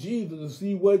before Jesus to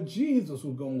see what Jesus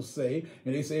was going to say.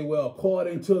 And they say, well,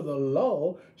 according to the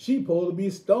law, she's supposed to be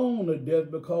stoned to death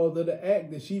because of the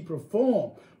act that she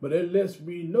performed. But it lets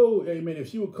me know, amen, if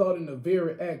she was caught in the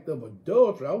very act of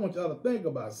adultery, I want y'all to think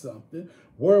about something.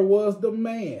 Where was the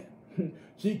man?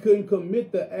 She couldn't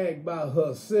commit the act by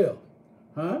herself.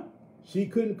 She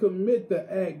couldn't commit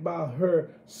the act by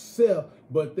herself,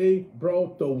 but they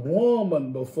brought the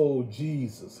woman before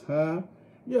Jesus.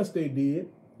 Yes, they did.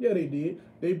 Yeah, they did.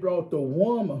 They brought the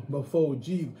woman before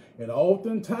Jesus. And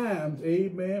oftentimes,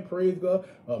 amen, praise God,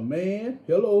 a man,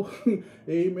 hello,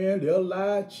 amen, they'll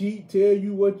lie, cheat, tell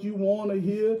you what you want to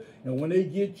hear. And when they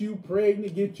get you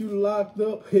pregnant, get you locked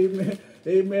up, amen,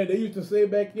 amen, they used to say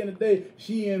back in the day,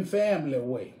 she in family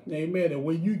way. Amen. And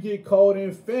when you get caught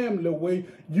in family way,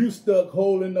 you stuck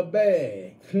holding the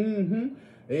bag.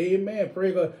 Amen.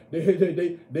 Pray God.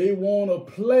 They want to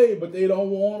play, but they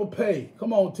don't want to pay.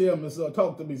 Come on, tell me, so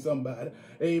talk to me, somebody.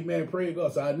 Amen. Pray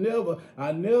God. So I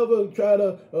never try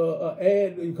to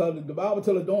add, because the Bible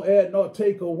tells us don't add nor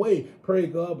take away. Pray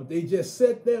God. But they just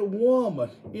set that woman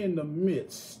in the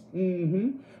midst.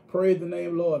 Praise the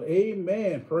name of the Lord.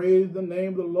 Amen. Praise the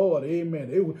name of the Lord.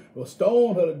 Amen. They will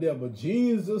stone her to death. But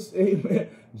Jesus, amen,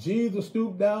 Jesus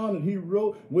stooped down and he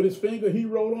wrote with his finger, he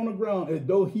wrote on the ground as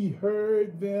though he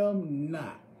heard them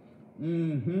not.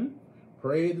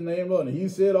 Praise the name of the Lord. And he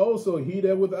said also, he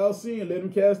that without sin, let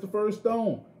him cast the first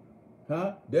stone.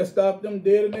 That stopped them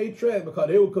dead in their tracks because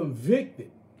they were convicted.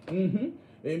 Amen.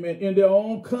 In their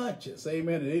own conscience.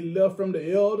 Amen. And they left from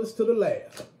the eldest to the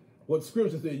last. What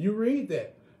scripture said, you read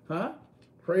that.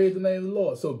 Praise the name of the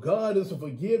Lord. So God is a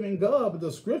forgiving God, but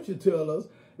the scripture tells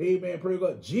us, amen, praise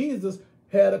God, Jesus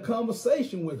had a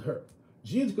conversation with her.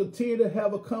 Jesus continued to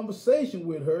have a conversation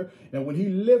with her. And when he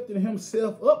lifted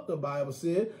himself up, the Bible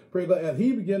said, praise God, as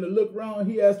he began to look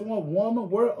around, he asked the woman,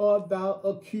 where art thou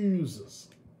accusers?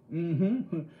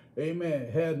 Amen.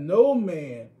 Has no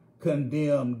man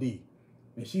condemned thee?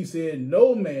 And she said,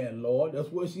 no man, Lord. That's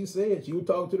what she said. She was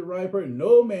talking to the right person.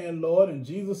 No man, Lord. And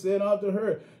Jesus said unto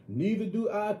her, neither do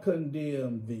I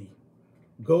condemn thee.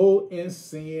 Go and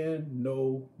sin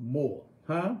no more.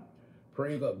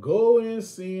 Praise God. Go and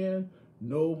sin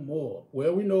no more.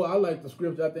 Well, we know, I like the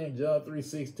scripture, I think John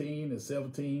 3:16 and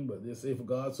 17, but they say, for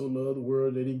God so loved the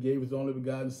world that he gave his only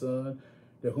begotten son,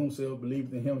 that whomsoever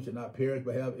believeth in him should not perish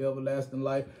but have everlasting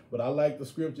life. But I like the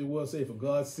scripture will say, for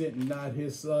God sent not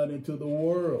his son into the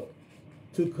world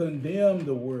to condemn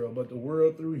the world, but the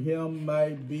world through him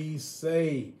might be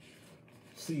saved.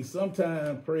 See,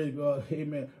 sometimes, praise God,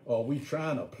 amen, are we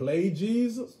trying to play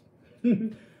Jesus?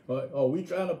 Are we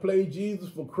trying to play Jesus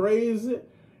for crazy?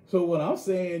 So what I'm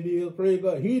saying is, praise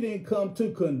God, he didn't come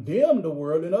to condemn the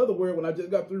world. In other words, when I just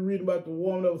got through reading about the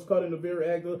woman that was caught in the very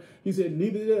act of, he said,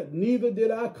 neither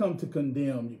did I come to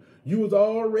condemn you. You was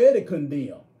already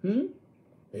condemned.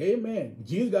 Amen.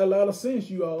 Jesus got a lot of sense,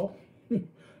 you all.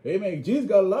 Amen. Jesus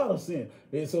got a lot of sin.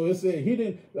 And so it said he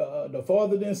didn't, the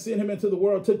Father didn't send him into the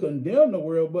world to condemn the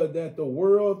world, but that the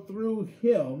world through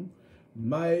him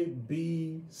might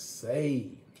be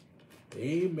saved.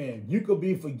 Amen. You could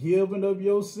be forgiven of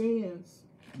your sins.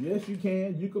 Yes, you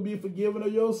can. You could be forgiven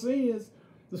of your sins.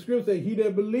 The scripture says, he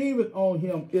that believeth on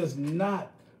him is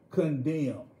not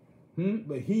condemned.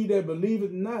 But he that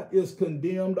believeth not is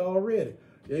condemned already.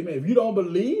 Amen. If you don't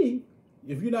believe,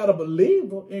 if you're not a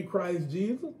believer in Christ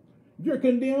Jesus, you're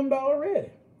condemned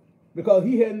already. Because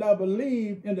he had not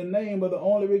believed in the name of the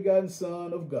only begotten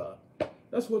Son of God.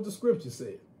 That's what the scripture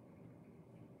said.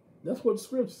 That's what the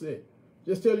scripture said.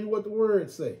 Just tell you what the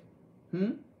words say.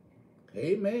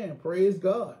 Amen. Praise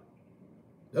God.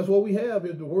 That's what we have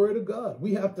is the word of God.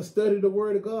 We have to study the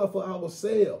word of God for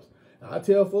ourselves. I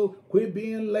tell folks, quit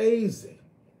being lazy.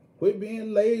 Quit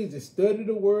being lazy. Study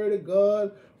the word of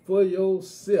God for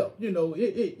yourself. You know,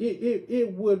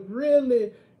 it would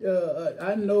really,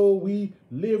 I know we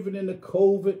living in the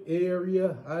COVID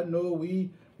area. I know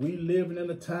we living in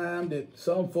a time that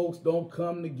some folks don't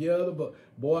come together. But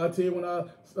boy, I tell you, when I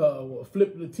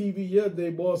flipped the TV yesterday,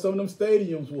 boy, some of them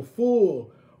stadiums were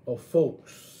full of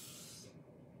folks.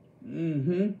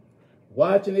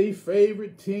 Watching a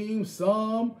favorite team.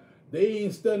 Some, they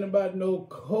ain't studying about no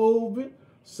COVID.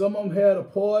 Some of them had a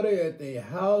party at their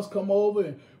house, come over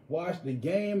and watch the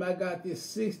game. I got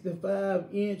this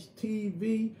 65-inch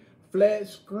TV, flat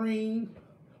screen,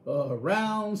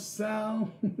 round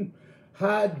sound,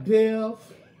 high def.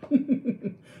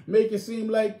 Make it seem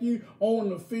like you on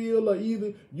the field or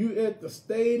either you at the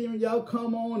stadium. Y'all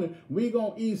come on and we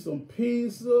gonna eat some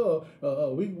pizza.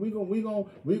 We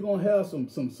gonna have some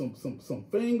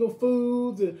finger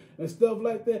foods and stuff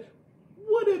like that.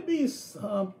 Would it be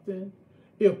something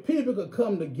if people could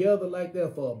come together like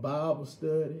that for a Bible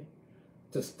study,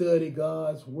 to study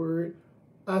God's word?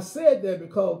 I said that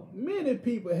because many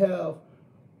people have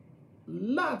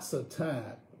lots of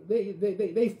time.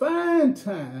 They find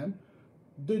time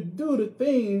to do the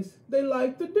things they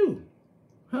like to do.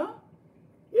 Huh?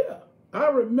 Yeah. I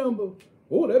remember,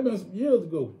 that been some years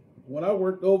ago, when I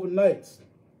worked overnights.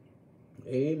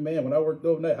 Amen. When I worked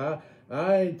overnight,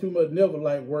 I ain't too much never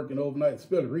like working overnight,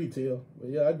 especially retail. But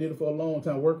yeah, I did it for a long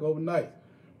time, work overnight.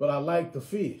 But I like to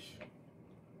fish.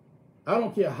 I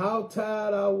don't care how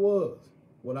tired I was.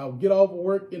 When I would get off of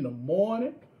work in the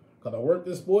morning, because I worked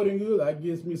in sporting goods, I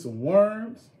get me some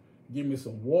worms, give me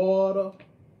some water.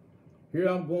 Here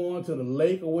I'm going to the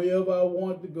lake or wherever I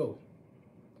wanted to go.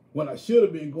 When I should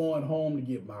have been going home to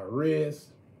get my rest,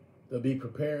 to be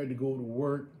prepared to go to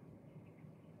work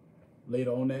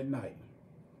later on that night.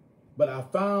 But I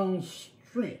found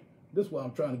strength. This is where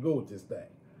I'm trying to go with this thing.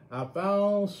 I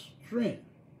found strength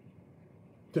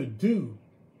to do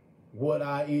what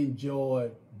I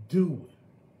enjoyed doing.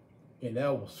 And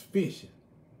that was fishing.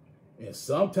 And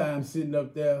sometimes sitting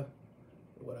up there,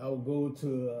 when I would go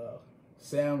to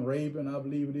Sam Raven, I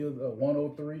believe it is,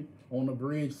 103, on the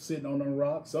bridge, sitting on them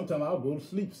rocks. Sometimes I would go to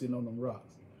sleep sitting on them rocks.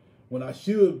 When I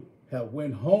should have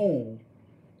went home,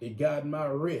 it got my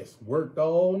rest, worked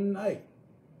all night.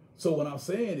 So what I'm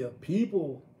saying is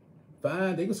people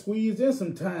find they can squeeze in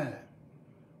some time,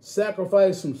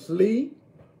 sacrifice some sleep,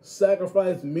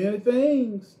 sacrifice many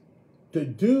things to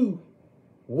do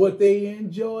what they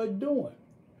enjoy doing.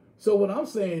 So what I'm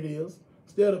saying is,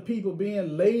 instead of people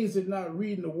being lazy, not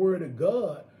reading the word of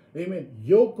God, amen,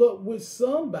 yoke up with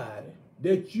somebody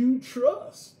that you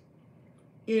trust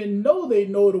and know they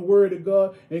know the word of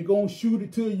God and gonna shoot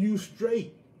it to you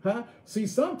straight. Huh? See,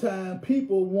 sometimes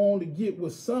people want to get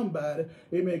with somebody,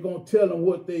 amen, gonna tell them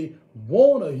what they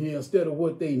want to hear instead of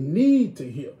what they need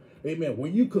to hear. Amen.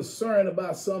 When you concerned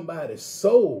about somebody's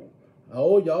soul,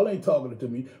 oh, y'all ain't talking to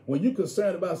me. When you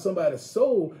concerned about somebody's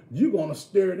soul, you're going to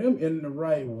steer them in the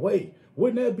right way.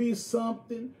 Wouldn't that be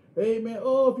something? Amen.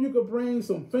 Oh, if you could bring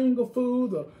some finger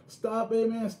foods or stop it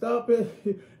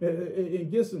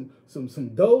and get some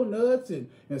donuts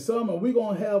and some, and we're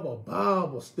going to have a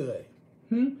Bible study.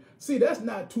 See, that's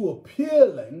not too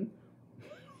appealing.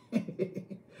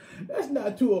 That's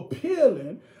not too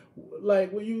appealing.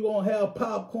 Like when you gonna have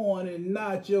popcorn and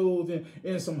nachos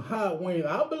and some hot wings.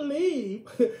 I believe,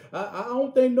 I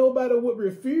don't think nobody would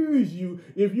refuse you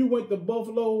if you went to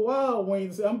Buffalo Wild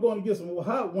Wings and say, I'm going to get some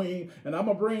hot wings and I'm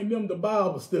going to bring them to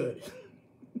Bible study.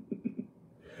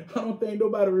 I don't think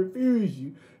nobody refuse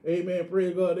you. Amen.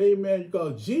 Praise God. Amen.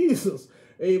 Because Jesus,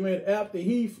 amen, after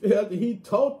he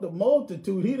taught the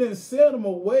multitude, he didn't set them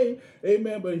away,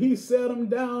 amen, but he set them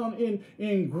down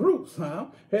in groups, huh?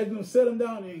 Had them set them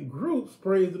down in groups,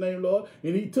 praise the name, Lord.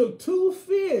 And he took 2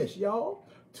 fish, y'all,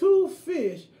 2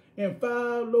 fish and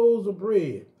 5 loaves of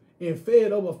bread and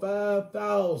fed over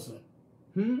 5,000.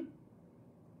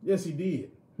 Yes, he did.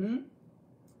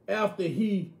 After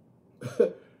he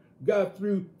got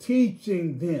through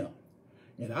teaching them.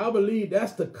 And I believe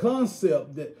that's the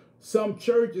concept that some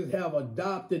churches have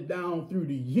adopted down through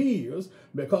the years,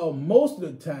 because most of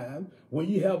the time when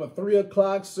you have a 3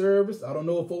 o'clock service, I don't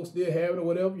know if folks still have it or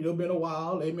whatever, been a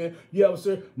while, amen. You have a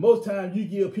service, most times you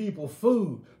give people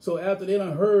food. So after they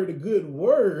done heard a good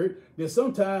word, then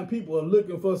sometimes people are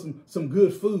looking for some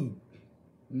good food.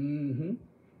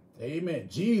 Amen.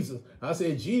 Jesus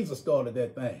started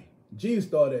that thing. Jesus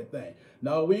started that thing.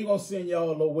 Now, we ain't going to send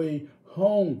y'all away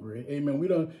hungry. Amen. We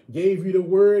done gave you the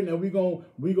word, and we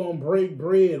gonna break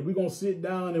bread. We gonna sit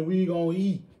down and we gonna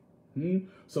eat.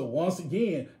 So once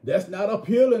again, that's not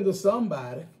appealing to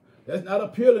somebody. That's not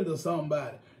appealing to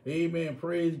somebody. Amen.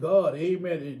 Praise God.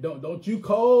 Amen. Don't you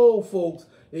call folks.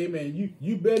 Amen.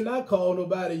 You better not call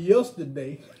nobody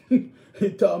yesterday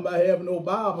talking about having no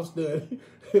Bible study.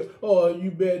 Or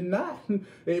you better not.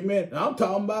 Amen. I'm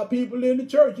talking about people in the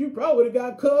church. You probably would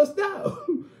have got cussed out.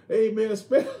 Amen.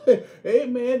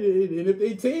 Amen. And if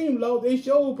they team lost, they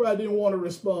sure probably didn't want to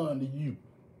respond to you.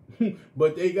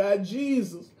 But they got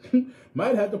Jesus.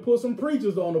 Might have to put some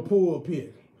preachers on the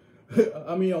pulpit.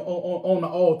 I mean, on the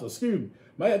altar. Excuse me.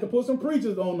 Might have to put some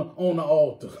preachers on the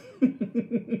altar.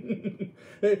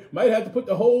 They might have to put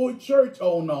the whole church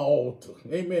on the altar.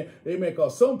 Amen. Amen.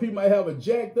 Because some people might have a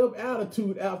jacked up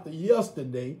attitude after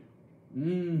yesterday.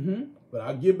 But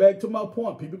I'll get back to my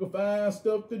point. People can find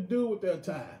stuff to do with their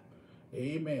time.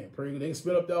 Amen. Pray they can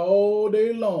spend up there all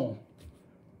day long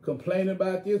complaining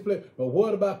about this place. But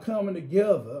what about coming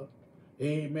together,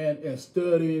 amen, and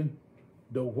studying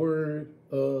the word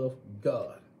of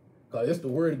God? Because it's the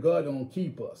word of God going to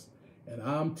keep us. And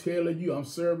I'm telling you, I'm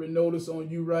serving notice on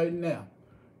you right now.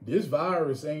 This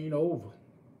virus ain't over.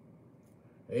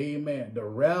 Amen. The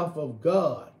wrath of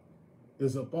God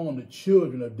is upon the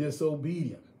children of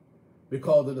disobedience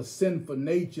because of the sinful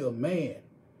nature of man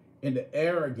and the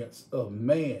arrogance of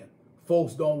man.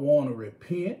 Folks don't want to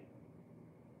repent.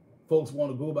 Folks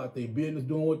want to go about their business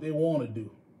doing what they want to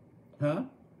do.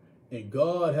 And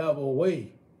God have a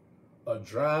way of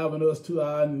driving us to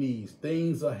our knees.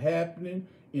 Things are happening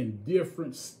in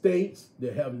different states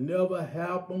that have never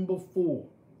happened before.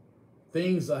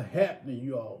 Things are happening,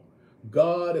 y'all.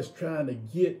 God is trying to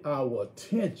get our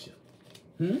attention.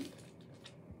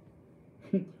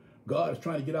 God is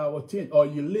trying to get our attention. Are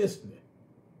you listening?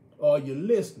 Are you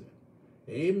listening?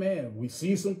 Amen. We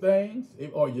see some things.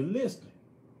 Are you listening?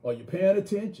 Are you paying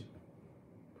attention?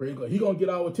 Praise God. He's going to get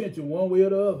our attention one way or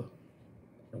the other.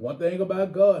 And one thing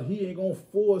about God, he ain't going to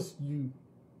force you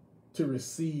to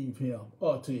receive him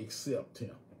or to accept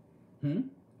him.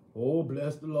 Oh,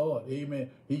 bless the Lord. Amen.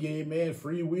 He gave man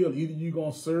free will. Either you're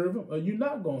going to serve him or you're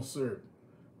not going to serve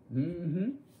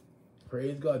him.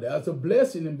 Praise God. That's a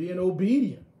blessing in being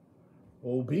obedient.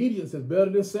 Obedience is better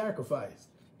than sacrifice.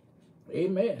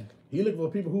 Amen. He looking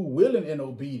for people who are willing and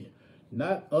obedient,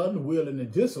 not unwilling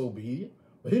and disobedient,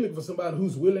 but he looking for somebody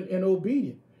who's willing and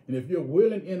obedient. And if you're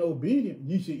willing and obedient,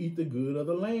 you should eat the good of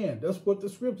the land. That's what the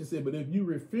scripture said. But if you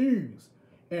refuse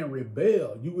and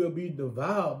rebel, you will be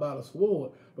devoured by the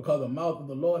sword, because the mouth of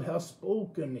the Lord has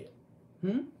spoken it.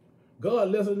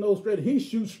 God lets us know straight. He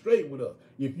shoots straight with us.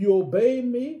 If you obey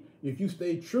me, if you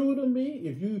stay true to me,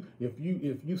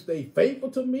 if you stay faithful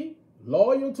to me,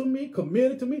 loyal to me,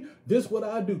 committed to me, this is what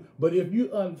I do. But if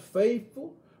you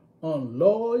unfaithful,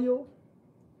 unloyal,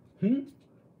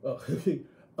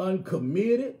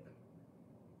 uncommitted,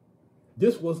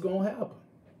 this is what's going to happen.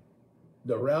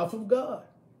 The wrath of God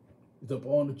is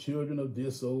upon the children of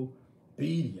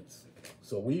disobedience.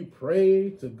 So we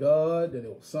pray to God that it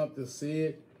was something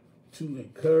said to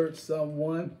encourage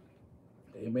someone.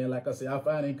 Amen. Like I said, I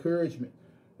find encouragement.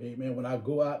 Amen. When I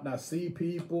go out and I see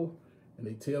people and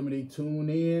they tell me they tune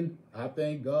in, I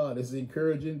thank God. It's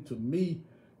encouraging to me.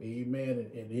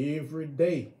 Amen. And every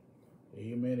day.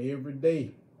 Amen. Every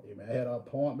day. Amen. I had an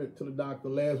appointment to the doctor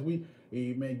last week.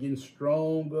 Amen. Getting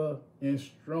stronger and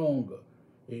stronger.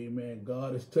 Amen.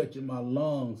 God is touching my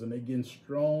lungs and they're getting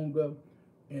stronger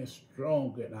and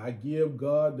stronger. And I give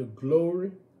God the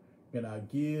glory and I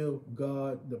give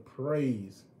God the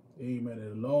praise. Amen.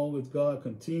 As long as God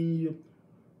continue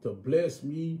to bless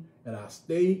me and I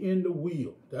stay in the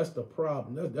will. That's the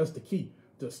problem. That's the key.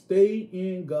 To stay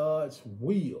in God's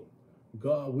will,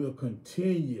 God will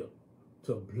continue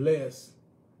to bless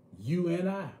you and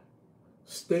I.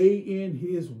 Stay in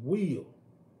his will.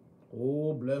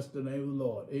 Oh, bless the name of the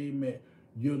Lord. Amen.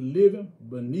 You're living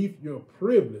beneath your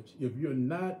privilege if you're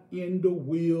not in the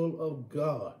will of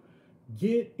God.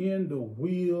 Get in the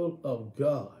will of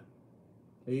God.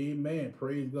 Amen.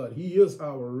 Praise God. He is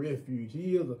our refuge.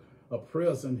 He is a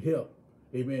present help.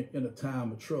 Amen. In a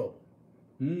time of trouble.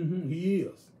 He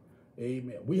is.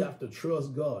 Amen. We have to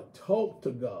trust God. Talk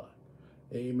to God.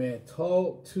 Amen.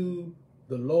 Talk to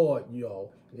the Lord,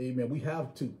 y'all. Amen. We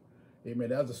have to. Amen.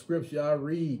 That's a scripture I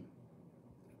read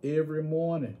every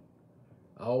morning.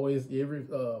 Every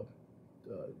time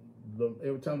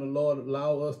the Lord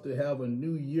allow us to have a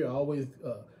new year, I always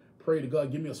pray to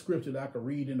God, give me a scripture that I can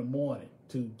read in the morning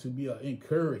to be an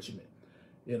encouragement.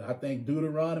 And I think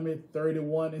Deuteronomy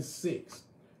 31:6.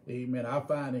 Amen. I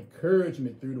find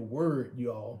encouragement through the word,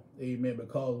 y'all. Amen.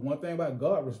 Because one thing about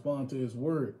God, respond to his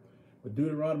word. But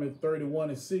Deuteronomy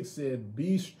 31:6 said,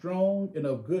 be strong and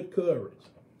of good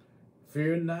courage.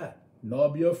 Fear not, nor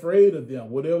be afraid of them.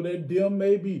 Whatever that them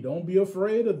may be, don't be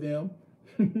afraid of them.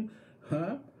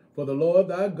 Huh? For the Lord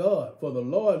thy God, for the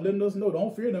Lord letting us know,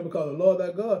 don't fear them, because the Lord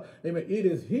thy God, amen, it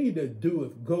is he that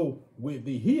doeth go with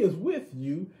thee. He is with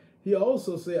you. He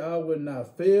also said, I will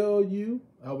not fail you.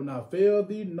 I will not fail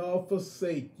thee nor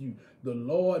forsake you. The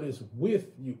Lord is with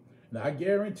you. Now, I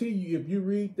guarantee you, if you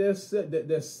read that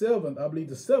seventh, I believe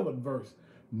the seventh verse,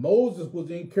 Moses was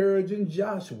encouraging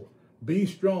Joshua, be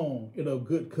strong and of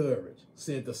good courage.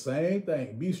 Said the same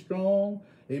thing. Be strong.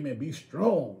 Amen. Be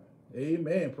strong.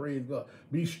 Amen. Praise God.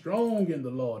 Be strong in the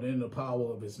Lord and in the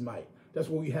power of his might. That's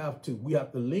what we have to. We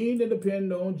have to lean and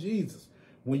depend on Jesus.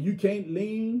 When you can't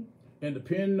lean and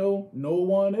depend on no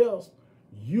one else,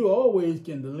 you always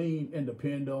can lean and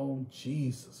depend on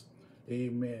Jesus.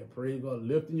 Amen. Praise God.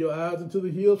 Lifting your eyes into the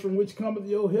hills from which cometh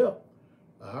your help.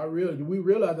 We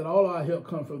realize that all our help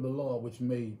comes from the Lord, which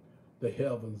made the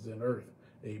heavens and earth.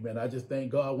 Amen. I just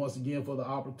thank God once again for the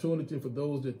opportunity for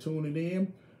those that tuning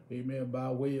in. Amen. By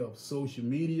way of social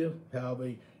media, have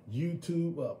a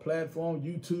YouTube platform,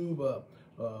 YouTube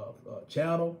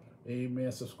channel.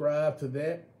 Amen. Subscribe to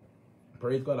that.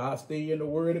 Praise God. I stay in the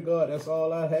Word of God. That's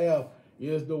all I have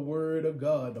is the Word of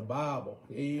God, the Bible.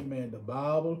 Amen. The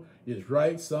Bible is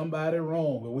right, somebody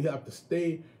wrong. But we have to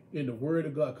stay in the Word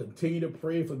of God. Continue to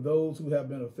pray for those who have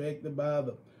been affected by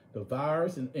the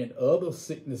virus and other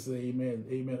sicknesses. Amen.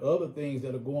 Amen. Other things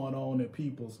that are going on in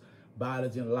people's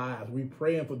bodies and lives. We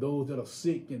praying for those that are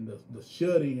sick and the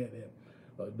shut-in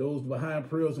and those behind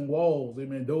prison walls.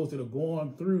 Amen. Those that are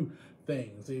going through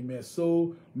things. Amen.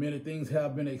 So many things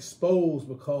have been exposed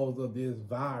because of this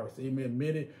virus. Amen.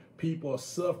 Many people are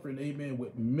suffering. Amen.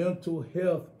 With mental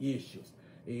health issues.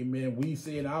 Amen. We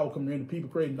say in our community, people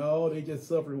pray, no, they just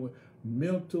suffering with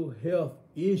mental health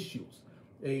issues.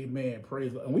 Amen.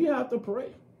 Praise God. And we have to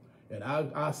pray. And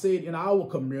I said in our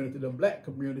community, the black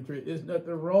community, there's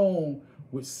nothing wrong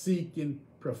with seeking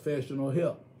professional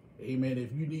help. Amen.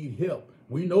 If you need help,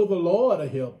 we know the Lord will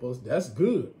help us. That's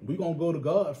good. We're going to go to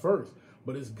God first.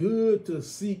 But it's good to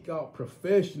seek out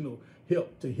professional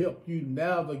help to help you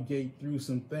navigate through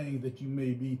some things that you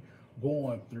may be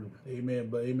going through. Amen.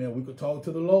 But amen, we could talk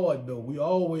to the Lord, though. We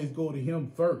always go to him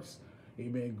first.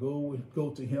 Amen. Go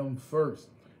to him first.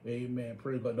 Amen.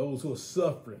 Pray God. Those who are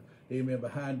suffering, amen,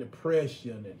 behind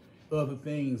depression and other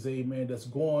things, amen, that's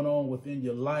going on within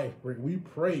your life. We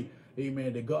pray,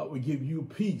 amen, that God will give you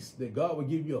peace, that God will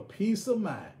give you a peace of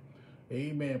mind.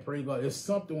 Amen. Praise God. It's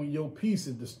something when your peace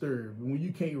is disturbed, when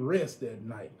you can't rest at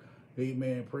night.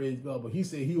 Amen. Praise God. But he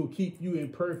said he will keep you in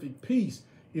perfect peace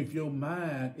if your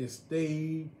mind is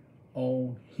stayed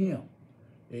on him.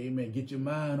 Amen. Get your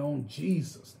mind on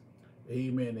Jesus.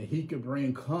 Amen. And he can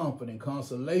bring comfort and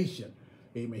consolation.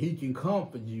 Amen. He can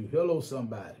comfort you. Hello,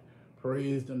 somebody.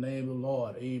 Praise the name of the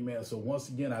Lord. Amen. So once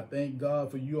again, I thank God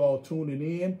for you all tuning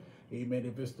in. Amen.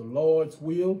 If it's the Lord's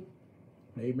will,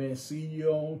 amen. See you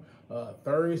on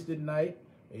Thursday night.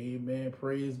 Amen.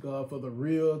 Praise God for the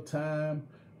real time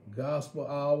gospel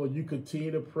hour. You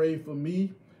continue to pray for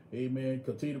me. Amen.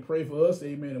 Continue to pray for us.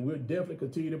 Amen. And we'll definitely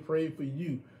continue to pray for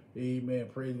you. Amen.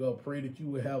 Praise God. Pray that you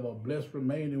will have a blessed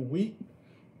remaining week.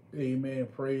 Amen.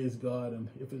 Praise God. And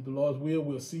if it's the Lord's will,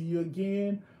 we'll see you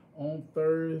again on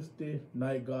Thursday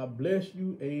night. God bless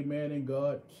you. Amen. And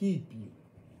God keep you.